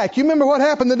it back, you remember what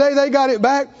happened the day they got it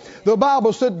back? The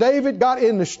Bible said David got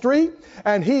in the street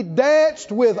and he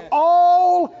danced with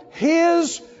all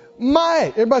his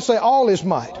might. Everybody say all his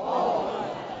might.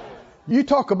 You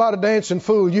talk about a dancing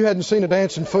fool. You hadn't seen a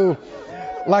dancing fool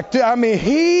like that. I mean,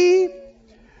 he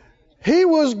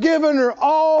was giving her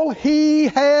all he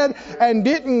had and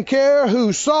didn't care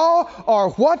who saw or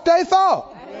what they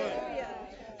thought.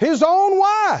 His own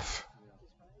wife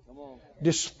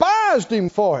despised him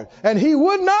for it. And he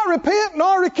would not repent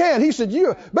nor recant. He said,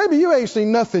 baby, you ain't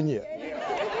seen nothing yet.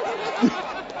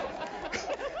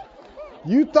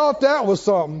 You thought that was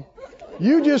something.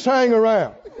 You just hang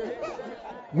around.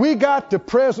 We got the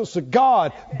presence of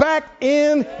God back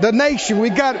in the nation. We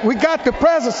got the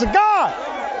presence of God.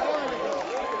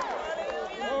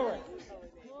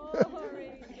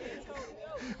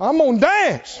 I'm going to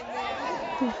dance.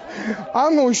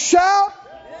 I'm going to shout.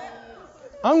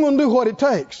 I'm going to do what it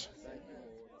takes.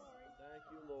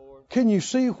 Can you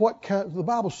see what the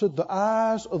Bible said? The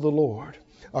eyes of the Lord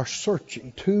are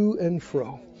searching to and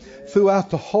fro throughout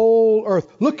the whole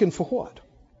earth. Looking for what?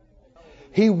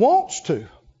 He wants to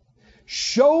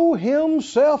show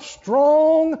Himself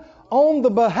strong on the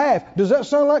behalf. Does that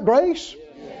sound like grace?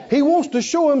 He wants to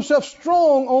show Himself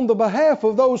strong on the behalf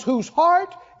of those whose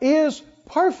heart is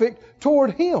perfect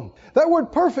toward Him. That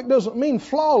word perfect doesn't mean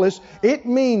flawless. It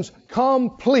means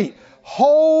complete.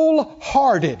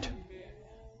 Wholehearted.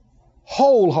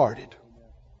 Wholehearted.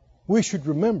 We should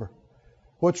remember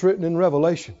what's written in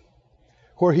Revelation,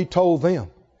 where He told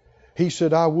them, He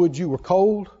said, I would you were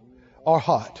cold or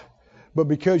hot, but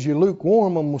because you're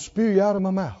lukewarm, I'm going to spew you out of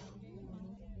my mouth.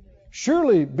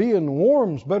 Surely being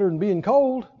warm is better than being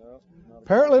cold.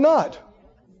 Apparently not.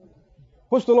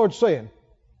 What's the Lord saying?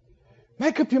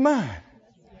 Make up your mind.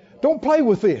 Don't play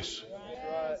with this.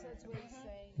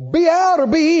 Be out or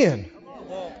be in.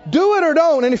 Do it or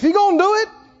don't. And if you're going to do it,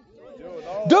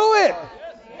 do it.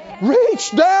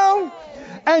 Reach down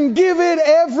and give it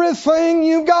everything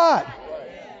you got.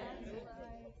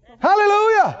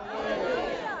 Hallelujah.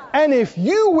 And if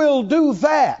you will do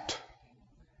that,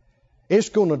 it's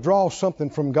going to draw something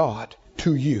from God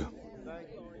to you.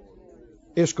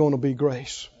 It's going to be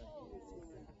grace.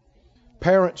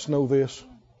 Parents know this.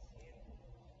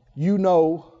 You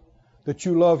know that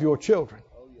you love your children.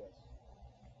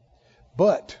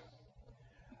 But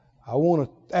I want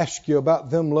to ask you about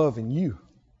them loving you.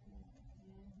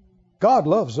 God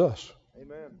loves us.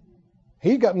 Amen.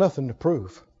 He's got nothing to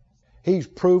prove. He's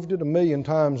proved it 1,000,000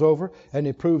 times over, and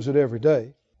He proves it every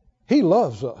day. He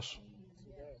loves us.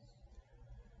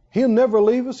 He'll never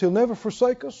leave us. He'll never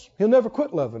forsake us. He'll never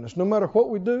quit loving us, no matter what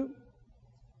we do.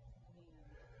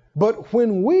 But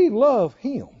when we love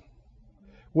Him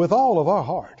with all of our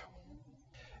heart,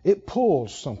 it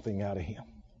pulls something out of Him.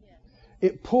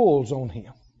 It pulls on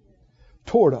Him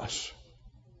toward us.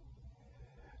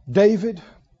 David,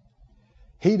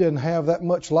 he didn't have that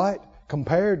much light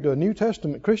compared to a New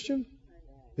Testament Christian,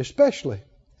 especially.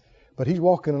 But he's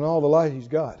walking in all the light he's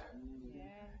got.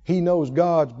 He knows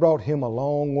God's brought him a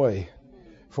long way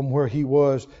from where he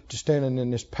was to standing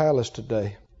in this palace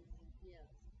today.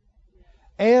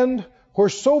 And where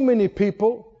so many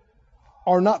people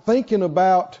are not thinking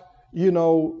about,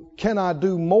 can I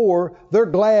do more? They're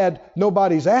glad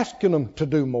nobody's asking them to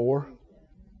do more.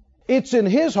 It's in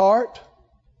his heart.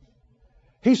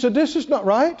 He said, this is not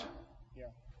right.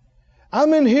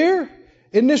 I'm in here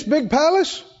in this big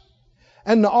palace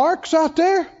and the ark's out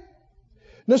there.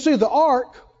 Now see, the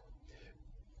ark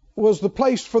was the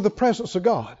place for the presence of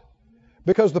God,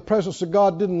 because the presence of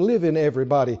God didn't live in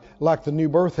everybody like the new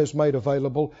birth has made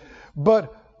available.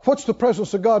 But what's the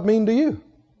presence of God mean to you?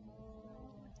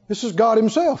 This is God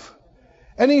Himself.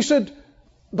 And He said,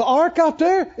 the ark out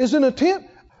there is in a tent.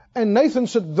 And Nathan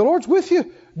said, the Lord's with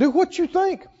you. Do what you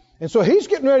think. And so he's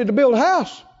getting ready to build a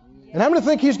house. And how many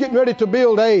think he's getting ready to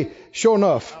build sure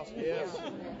enough?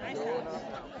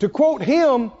 To quote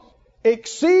him,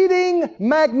 exceeding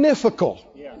magnifical.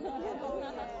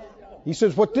 He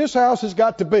says what this house has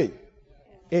got to be.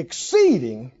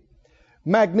 Exceeding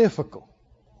magnifical.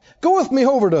 Go with me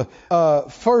over to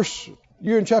first,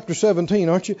 you're in chapter 17,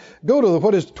 aren't you? Go to the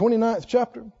 29th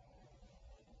chapter?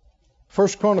 1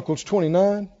 Chronicles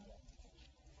 29.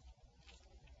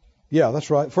 Yeah, that's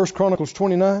right. 1 Chronicles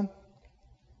 29.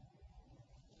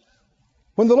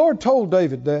 When the Lord told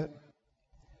David that,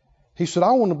 he said,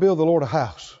 I want to build the Lord a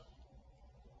house.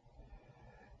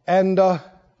 And the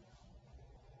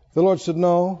Lord said,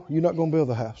 no, you're not going to build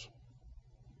the house.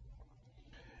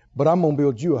 But I'm going to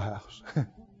build you a house.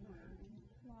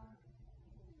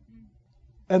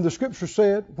 And the scripture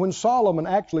said, when Solomon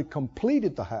actually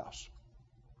completed the house,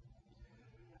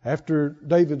 after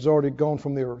David's already gone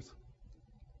from the earth,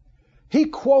 he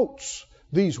quotes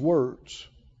these words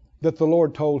that the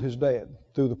Lord told his dad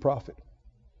through the prophet.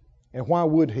 And why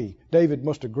would he? David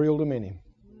must have grilled him in him.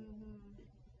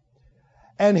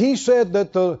 And he said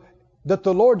that the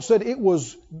Lord said it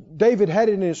was, David had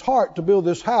it in his heart to build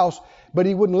this house, but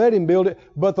he wouldn't let him build it.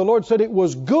 But the Lord said it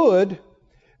was good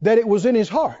that it was in his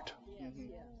heart.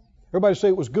 Everybody say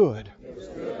it was good. It was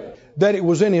good. That it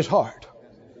was in his heart.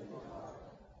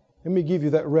 Let me give you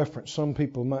that reference. Some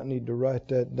people might need to write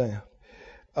that down.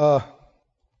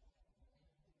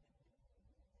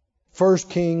 1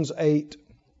 Kings 8,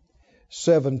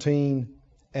 17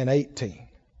 and 18.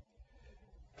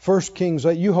 1 Kings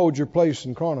 8, you hold your place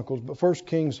in Chronicles, but 1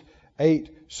 Kings 8,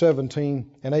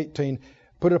 17 and 18,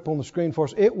 put it up on the screen for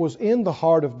us. It was in the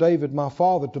heart of David, my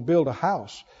father, to build a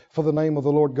house for the name of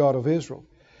the Lord God of Israel.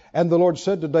 And the Lord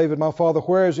said to David, my father,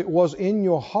 whereas it was in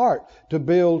your heart to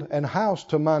build an house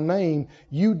to my name,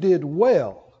 you did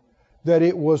well that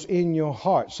it was in your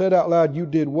heart. Say it out loud, you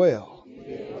did well,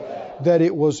 that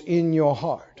it was in your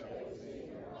heart.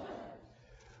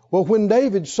 Well, when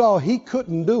David saw he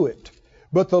couldn't do it,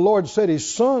 but the Lord said his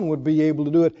son would be able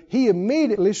to do it, he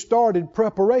immediately started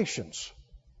preparations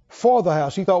for the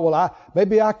house. He thought, well,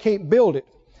 maybe I can't build it,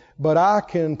 but I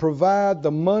can provide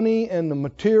the money and the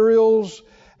materials.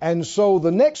 And so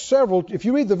the next several, if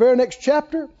you read the very next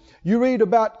chapter, you read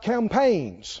about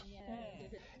campaigns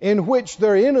in which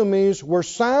their enemies were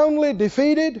soundly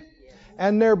defeated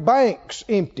and their banks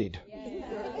emptied.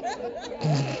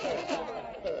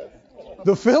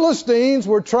 The Philistines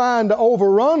were trying to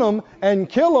overrun them and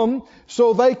kill them,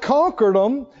 so they conquered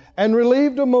them and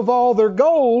relieved them of all their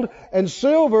gold and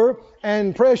silver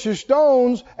and precious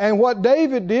stones. And what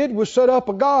David did was set up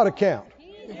a God account.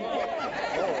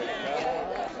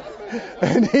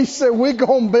 And he said, we're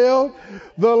going to build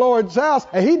the Lord's house.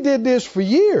 And he did this for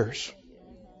years.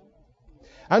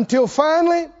 Until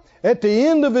finally, at the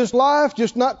end of his life,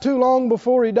 just not too long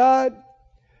before he died,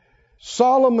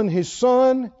 Solomon, his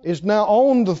son, is now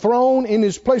on the throne in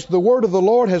his place. The word of the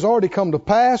Lord has already come to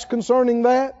pass concerning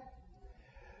that.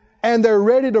 And they're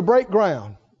ready to break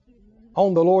ground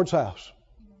on the Lord's house.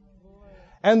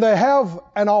 And they have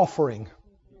an offering.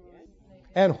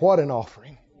 And what an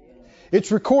offering.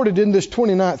 It's recorded in this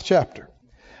 29th chapter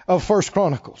of 1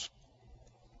 Chronicles.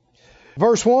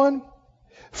 Verse 1,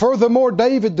 furthermore,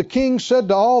 David the king said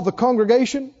to all the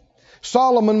congregation,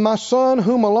 Solomon my son,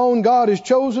 whom alone God has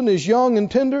chosen, is young and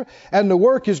tender, and the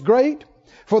work is great.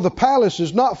 For the palace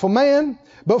is not for man,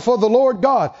 but for the Lord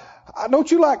God. Don't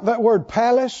you like that word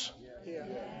palace?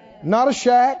 Not a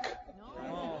shack.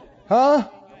 Huh?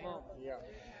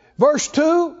 Verse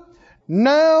 2,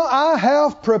 now I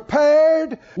have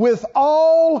prepared with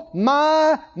all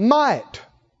my might.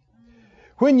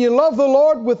 When you love the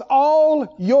Lord with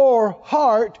all your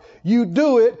heart, you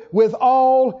do it with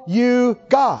all you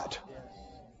got.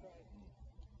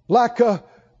 Like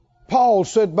Paul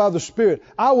said by the Spirit,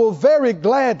 I will very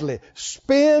gladly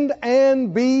spend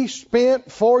and be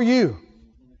spent for you,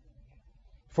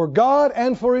 for God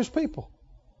and for His people.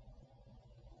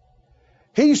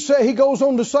 He goes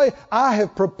on to say, I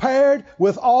have prepared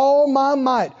with all my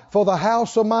might for the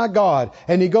house of my God.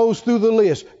 And he goes through the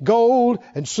list. Gold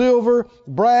and silver,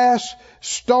 brass,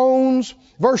 stones.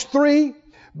 Verse 3,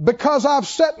 because I've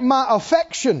set my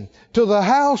affection to the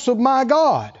house of my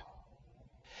God.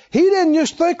 He didn't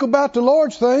just think about the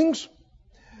Lord's things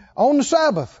on the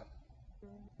Sabbath,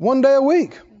 one day a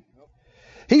week.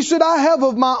 He said, I have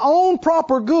of my own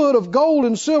proper good of gold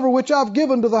and silver, which I've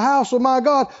given to the house of my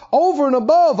God, over and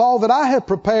above all that I have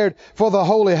prepared for the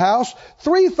holy house,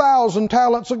 3,000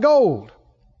 talents of gold.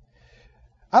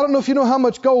 I don't know if you know how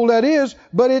much gold that is,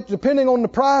 but it, depending on the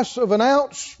price of an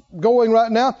ounce going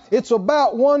right now, it's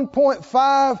about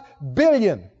 1.5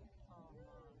 billion.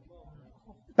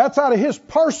 That's out of his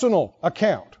personal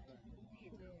account.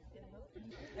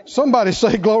 Somebody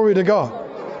say glory to God.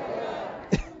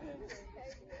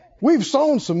 We've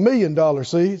sown some $1 million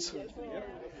seeds.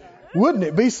 Wouldn't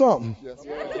it be something?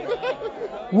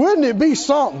 Wouldn't it be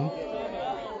something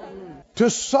to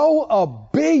sow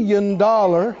 $1 billion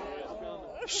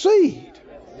seed?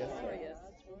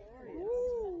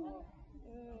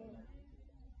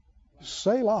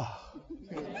 Selah.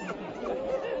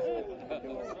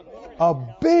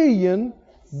 $1 billion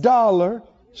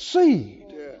seed.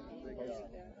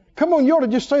 Come on, you ought to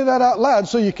just say that out loud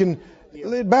so you can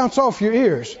bounce off your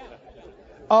ears.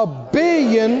 $1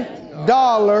 billion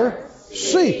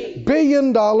seed. $1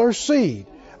 billion seed.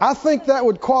 I think that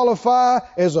would qualify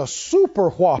as a super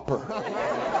whopper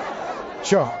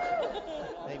chunk.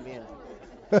 Amen.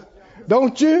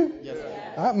 Don't you? Yes,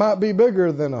 that might be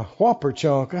bigger than a whopper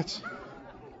chunk. That's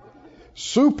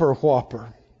super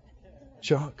whopper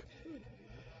chunk.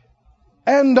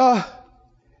 And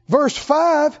verse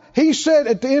 5, he said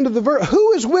at the end of the verse,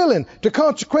 who is willing to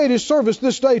consecrate his service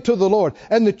this day to the Lord?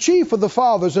 And the chief of the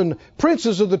fathers and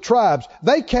princes of the tribes,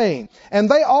 they came and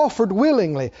they offered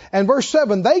willingly. And verse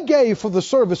 7, they gave for the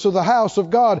service of the house of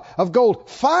God of gold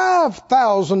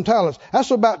 5,000 talents.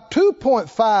 That's about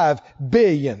 2.5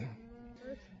 billion.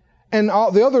 And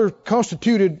the other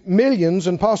constituted millions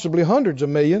and possibly hundreds of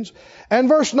millions. And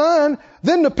verse 9,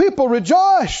 then the people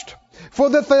rejoiced, for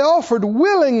that they offered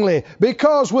willingly,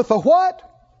 because with a what?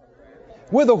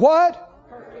 With a what?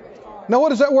 Now what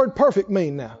does that word perfect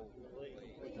mean now?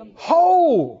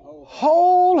 Wholehearted.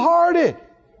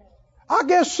 I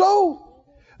guess so.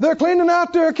 They're cleaning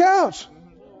out their accounts.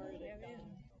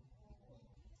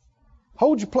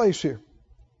 Hold your place here.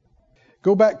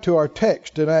 Go back to our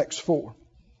text in Acts 4.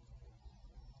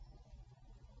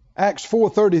 Acts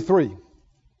 4:33.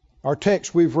 Our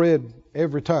text we've read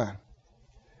every time.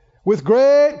 With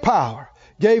great power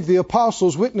gave the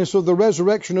apostles witness of the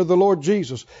resurrection of the Lord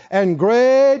Jesus, and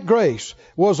great grace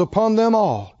was upon them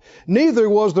all. Neither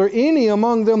was there any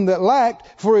among them that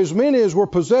lacked, for as many as were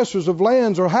possessors of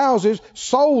lands or houses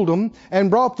sold them,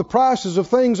 and brought the prices of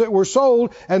things that were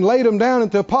sold, and laid them down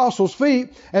at the apostles'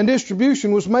 feet, and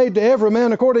distribution was made to every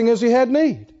man according as he had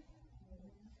need.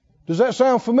 Does that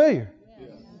sound familiar?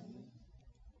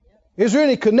 Is there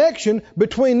any connection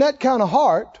between that kind of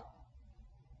heart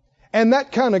and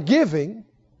that kind of giving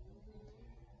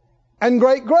and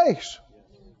great grace?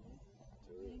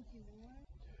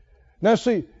 Now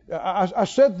see, I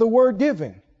said the word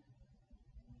giving.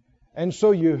 And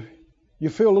so you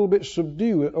feel a little bit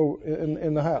subdued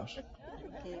in the house.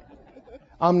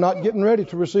 I'm not getting ready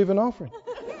to receive an offering.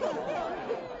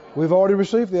 We've already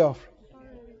received the offering.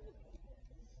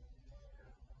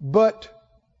 But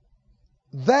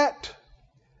that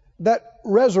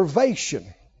reservation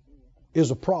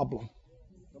is a problem.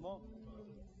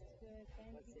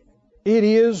 It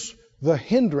is the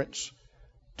hindrance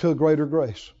to greater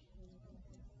grace.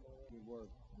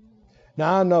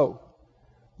 Now I know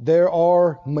there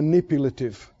are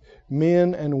manipulative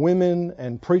men and women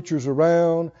and preachers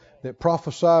around that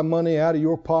prophesy money out of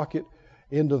your pocket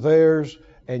into theirs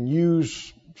and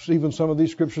use even some of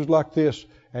these scriptures like this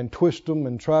and twist them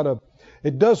and try to...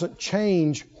 It doesn't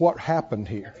change what happened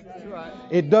here.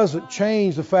 It doesn't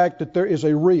change the fact that there is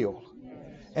a real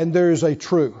and there is a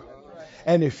true.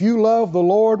 And if you love the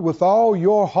Lord with all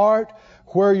your heart,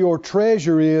 where your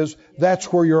treasure is,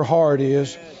 that's where your heart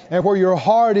is. And where your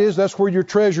heart is, that's where your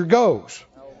treasure goes.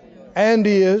 And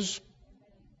is.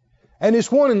 And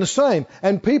it's one and the same.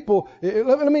 And people,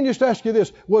 let me just ask you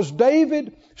this. Was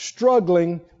David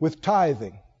struggling with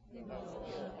tithing?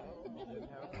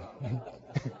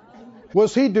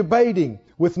 Was he debating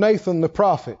with Nathan the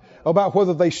prophet about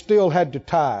whether they still had to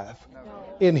tithe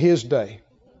in his day?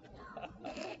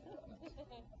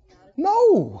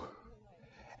 No.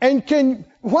 And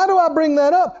why do I bring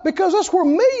that up? Because that's where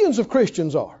millions of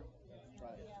Christians are.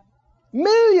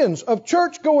 Millions of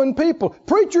church-going people,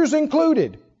 preachers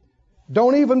included,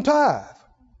 don't even tithe.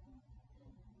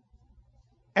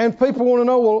 And people want to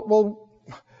know, well,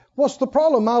 what's the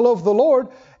problem? I love the Lord.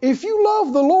 If you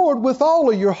love the Lord with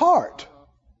all of your heart,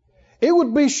 it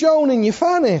would be shown in your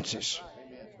finances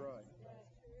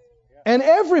and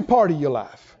every part of your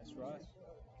life.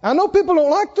 I know people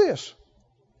don't like this,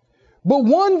 but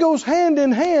one goes hand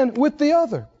in hand with the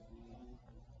other.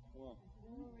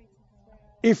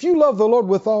 If you love the Lord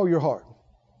with all your heart,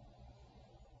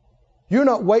 you're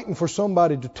not waiting for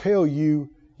somebody to tell you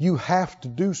you have to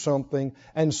do something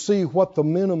and see what the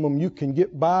minimum you can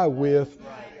get by with.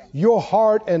 Your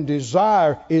heart and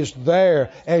desire is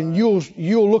there, and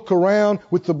you'll look around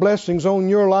with the blessings on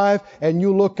your life, and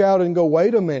you look out and go,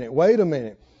 wait a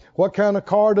minute. What kind of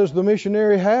car does the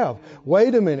missionary have?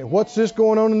 Wait a minute. What's this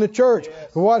going on in the church?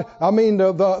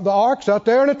 The ark's out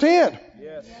there in a tent.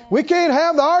 We can't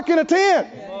have the ark in a tent.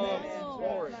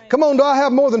 Come on, do I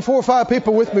have more than 4 or 5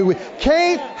 people with me? We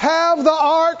can't have the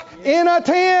ark in a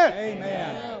tent.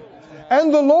 Amen.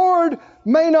 And the Lord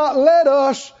may not let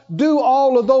us do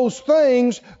all of those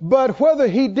things, but whether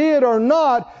He did or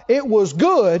not, it was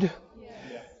good.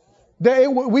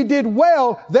 We did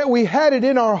well that we had it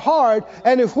in our heart.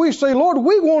 And if we say, Lord,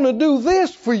 we want to do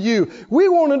this for you. We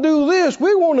want to do this.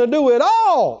 We want to do it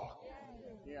all.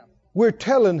 We're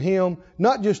telling Him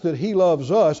not just that He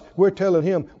loves us. We're telling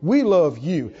Him we love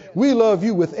you. We love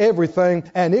you with everything,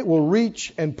 and it will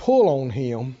reach and pull on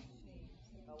Him.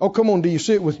 Oh, come on. Do you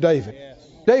see it with David?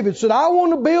 David said, I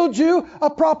want to build you a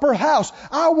proper house.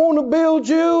 I want to build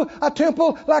you a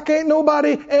temple like ain't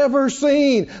nobody ever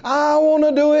seen. I want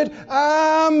to do it.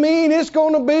 I mean, it's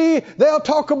going to be, they'll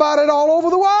talk about it all over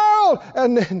the world.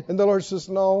 And the Lord says,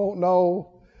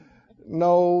 no,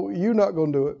 you're not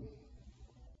going to do it.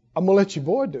 I'm going to let your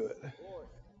boy do it.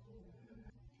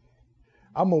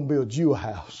 I'm going to build you a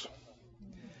house.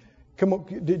 Come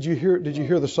on, did you hear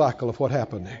the cycle of what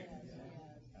happened there?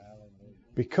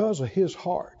 Because of his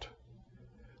heart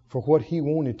for what he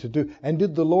wanted to do. And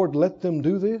did the Lord let them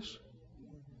do this?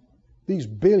 These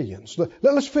billions.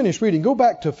 Let's finish reading. Go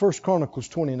back to 1 Chronicles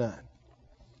 29.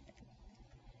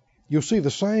 You'll see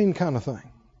the same kind of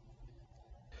thing.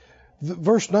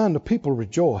 Verse 9, the people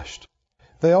rejoiced.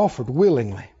 They offered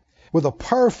willingly. With a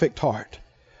perfect heart,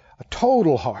 a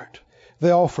total heart,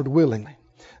 they offered willingly.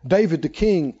 David the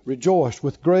king rejoiced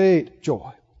with great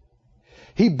joy.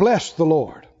 He blessed the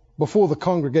Lord before the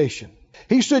congregation.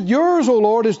 He said, yours, O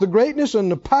Lord, is the greatness and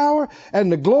the power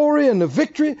and the glory and the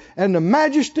victory and the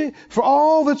majesty, for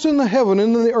all that's in the heaven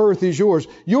and in the earth is yours.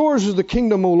 Yours is the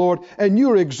kingdom, O Lord, and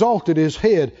you are exalted as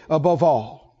head above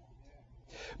all.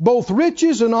 Both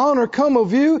riches and honor come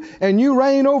of you, and you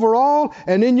reign over all,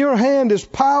 and in your hand is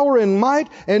power and might,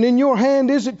 and in your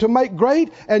hand is it to make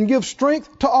great and give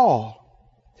strength to all.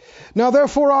 Now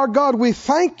therefore, our God, we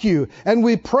thank you, and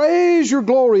we praise your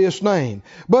glorious name.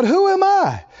 But who am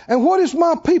I, and what is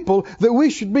my people, that we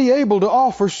should be able to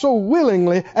offer so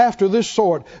willingly after this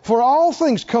sort? For all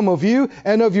things come of you,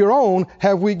 and of your own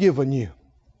have we given you.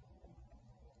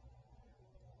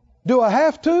 Do I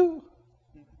have to?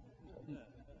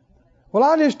 Well,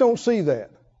 I just don't see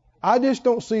that. I just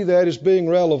don't see that as being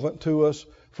relevant to us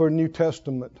for New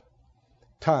Testament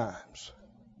times.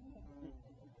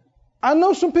 I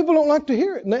know some people don't like to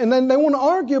hear it, and then they want to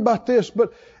argue about this,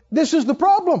 but this is the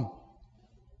problem.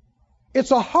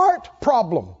 It's a heart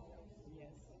problem.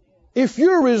 If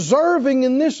you're reserving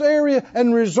in this area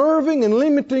and reserving and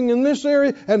limiting in this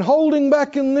area and holding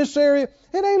back in this area,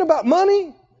 it ain't about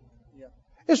money.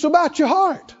 It's about your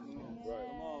heart.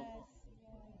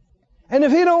 And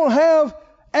if He don't have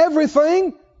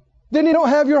everything, then He don't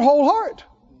have your whole heart.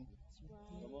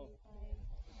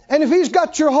 And if He's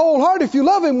got your whole heart, if you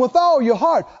love Him with all your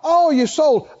heart, all your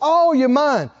soul, all your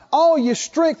mind, all your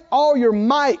strength, all your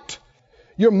might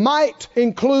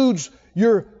includes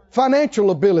your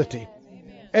financial ability.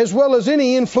 as well as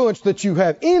any influence that you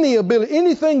have, any ability,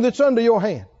 anything that's under your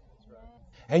hand.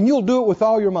 And you'll do it with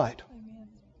all your might.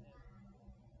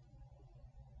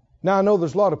 Now, I know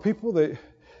there's a lot of people that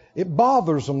it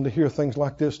bothers them to hear things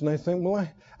like this, and they think, well,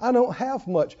 I don't have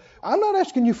much. I'm not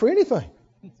asking you for anything.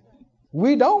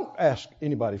 We don't ask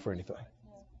anybody for anything.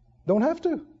 Don't have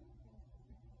to.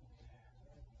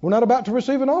 We're not about to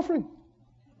receive an offering.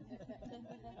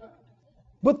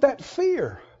 But that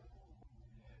fear,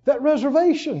 that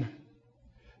reservation,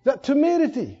 that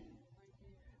timidity,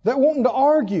 that wanting to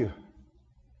argue,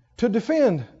 to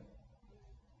defend,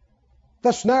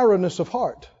 that's narrowness of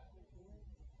heart.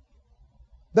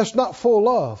 That's not full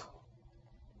love.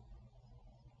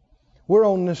 We're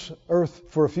on this earth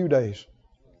for a few days.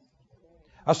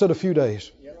 I said a few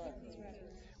days.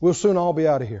 We'll soon all be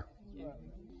out of here.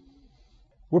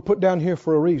 We're put down here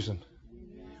for a reason.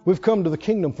 We've come to the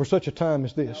kingdom for such a time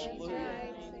as this.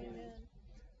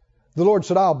 The Lord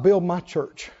said, I'll build my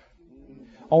church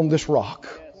on this rock.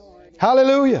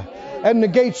 Hallelujah. And the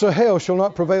gates of hell shall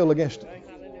not prevail against it.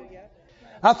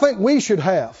 I think we should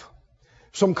have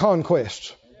some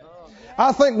conquests.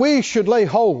 I think we should lay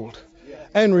hold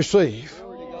and receive.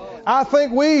 I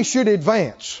think we should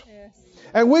advance.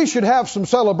 And we should have some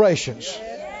celebrations.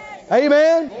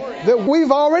 Amen. That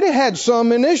we've already had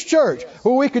some in this church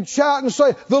where we could shout and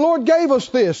say, the Lord gave us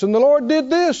this and the Lord did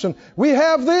this and we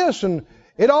have this and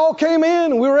it all came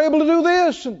in and we were able to do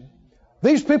this and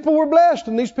these people were blessed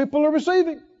and these people are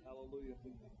receiving.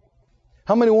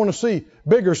 How many want to see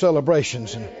bigger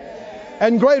celebrations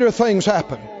and greater things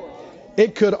happen?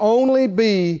 It could only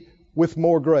be with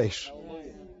more grace.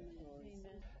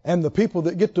 And the people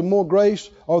that get to more grace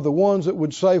are the ones that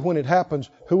would say when it happens,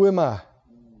 who am I?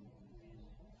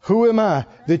 Who am I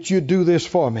that you do this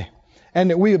for me?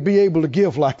 And that we would be able to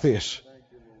give like this.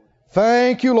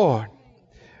 Thank you, Lord.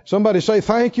 Somebody say,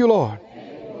 thank you, Lord.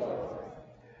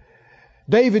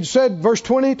 David said, verse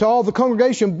 20, to all the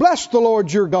congregation, bless the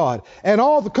Lord your God. And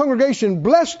all the congregation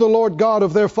blessed the Lord God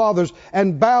of their fathers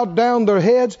and bowed down their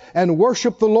heads and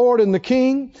worshiped the Lord and the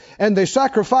King. And they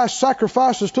sacrificed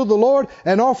sacrifices to the Lord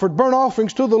and offered burnt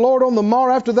offerings to the Lord on the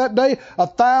morrow after that day.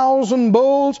 1,000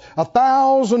 bulls,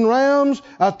 1,000 rams,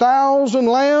 1,000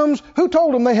 lambs. Who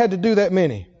told them they had to do that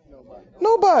many?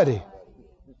 Nobody.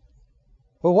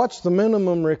 Well, what's the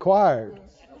minimum required?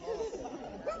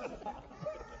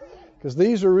 Because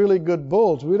these are really good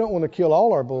bulls. We don't want to kill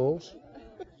all our bulls.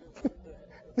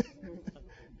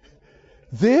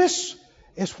 This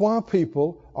is why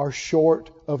people are short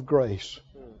of grace.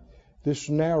 This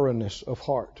narrowness of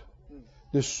heart.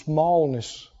 This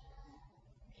smallness.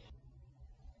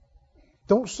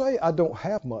 Don't say, I don't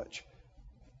have much.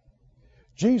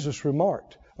 Jesus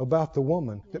remarked about the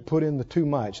woman that put in the 2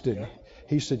 mites, didn't he?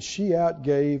 He said she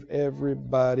outgave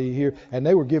everybody here. And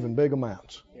they were given big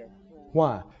amounts.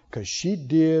 Why? Because she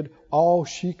did all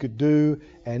she could do,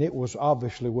 and it was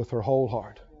obviously with her whole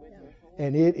heart.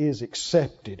 And it is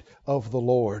accepted of the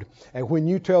Lord. And when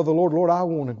you tell the Lord, Lord, I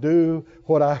want to do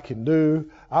what I can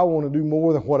do. I want to do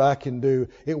more than what I can do.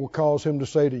 It will cause Him to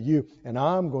say to you, and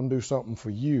I'm going to do something for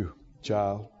you,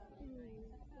 child.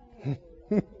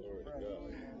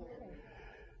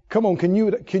 Come on, can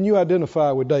you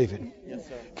identify with David? Yes,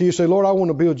 sir. Can you say, Lord, I want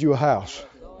to build you a house.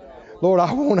 Lord,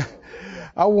 I want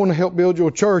to help build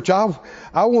your church. I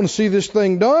want to see this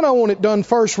thing done. I want it done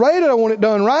first rated. I want it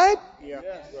done right. Yeah.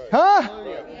 Huh?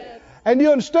 Yeah. And you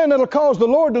understand that'll cause the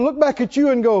Lord to look back at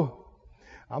you and go,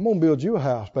 I'm going to build you a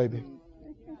house, baby.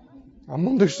 I'm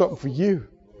going to do something for you.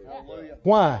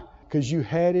 Why? Because you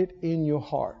had it in your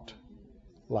heart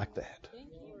like that.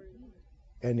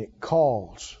 And it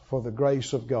calls for the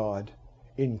grace of God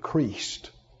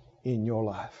increased in your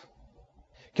life.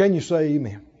 Can you say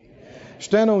amen?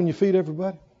 Stand on your feet,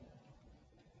 everybody.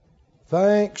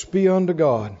 Thanks be unto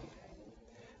God.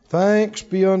 Thanks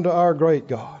be unto our great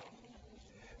God.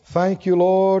 Thank you,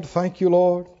 Lord. Thank you,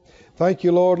 Lord. Thank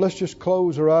you, Lord. Let's just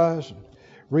close our eyes and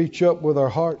reach up with our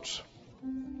hearts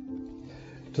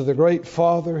to the great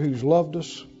Father who's loved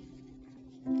us,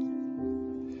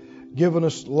 given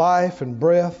us life and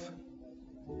breath,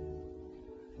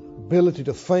 ability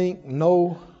to think,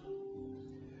 know,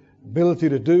 ability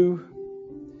to do.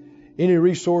 Any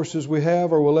resources we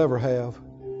have or will ever have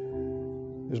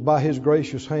is by His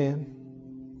gracious hand.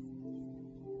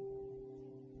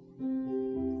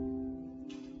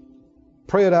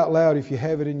 Pray it out loud if you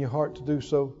have it in your heart to do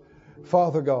so.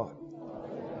 Father God,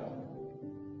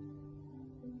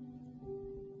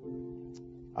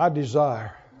 I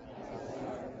desire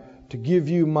to give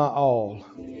you my all.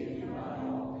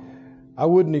 I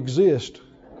wouldn't exist.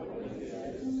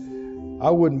 I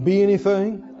wouldn't be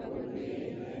anything.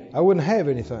 I wouldn't have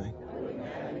anything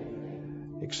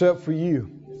except for you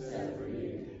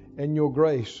and your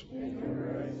grace.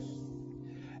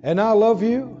 And I love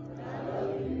you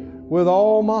with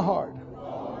all my heart,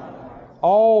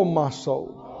 all my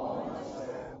soul,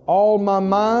 all my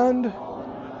mind,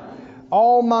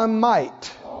 all my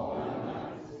might,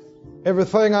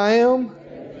 everything I am,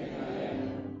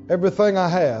 everything I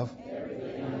have.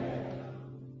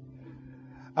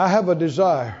 I have a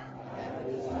desire.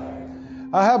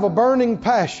 I have a burning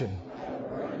passion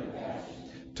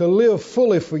to live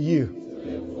fully for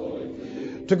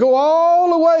you, to go all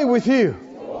the way with you,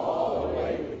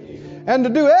 and to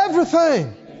do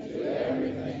everything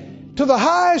to the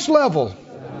highest level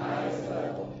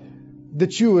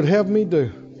that you would have me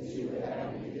do.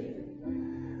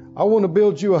 I want to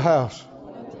build you a house.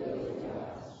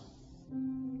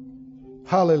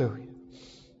 Hallelujah.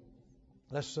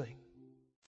 Let's sing.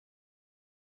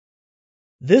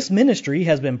 This ministry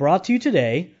has been brought to you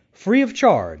today free of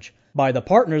charge by the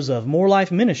partners of More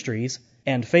Life Ministries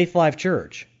and Faith Life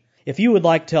Church. If you would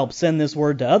like to help send this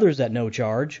word to others at no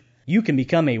charge, you can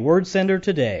become a word sender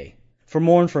today. For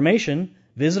more information,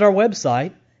 visit our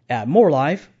website at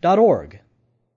morelife.org.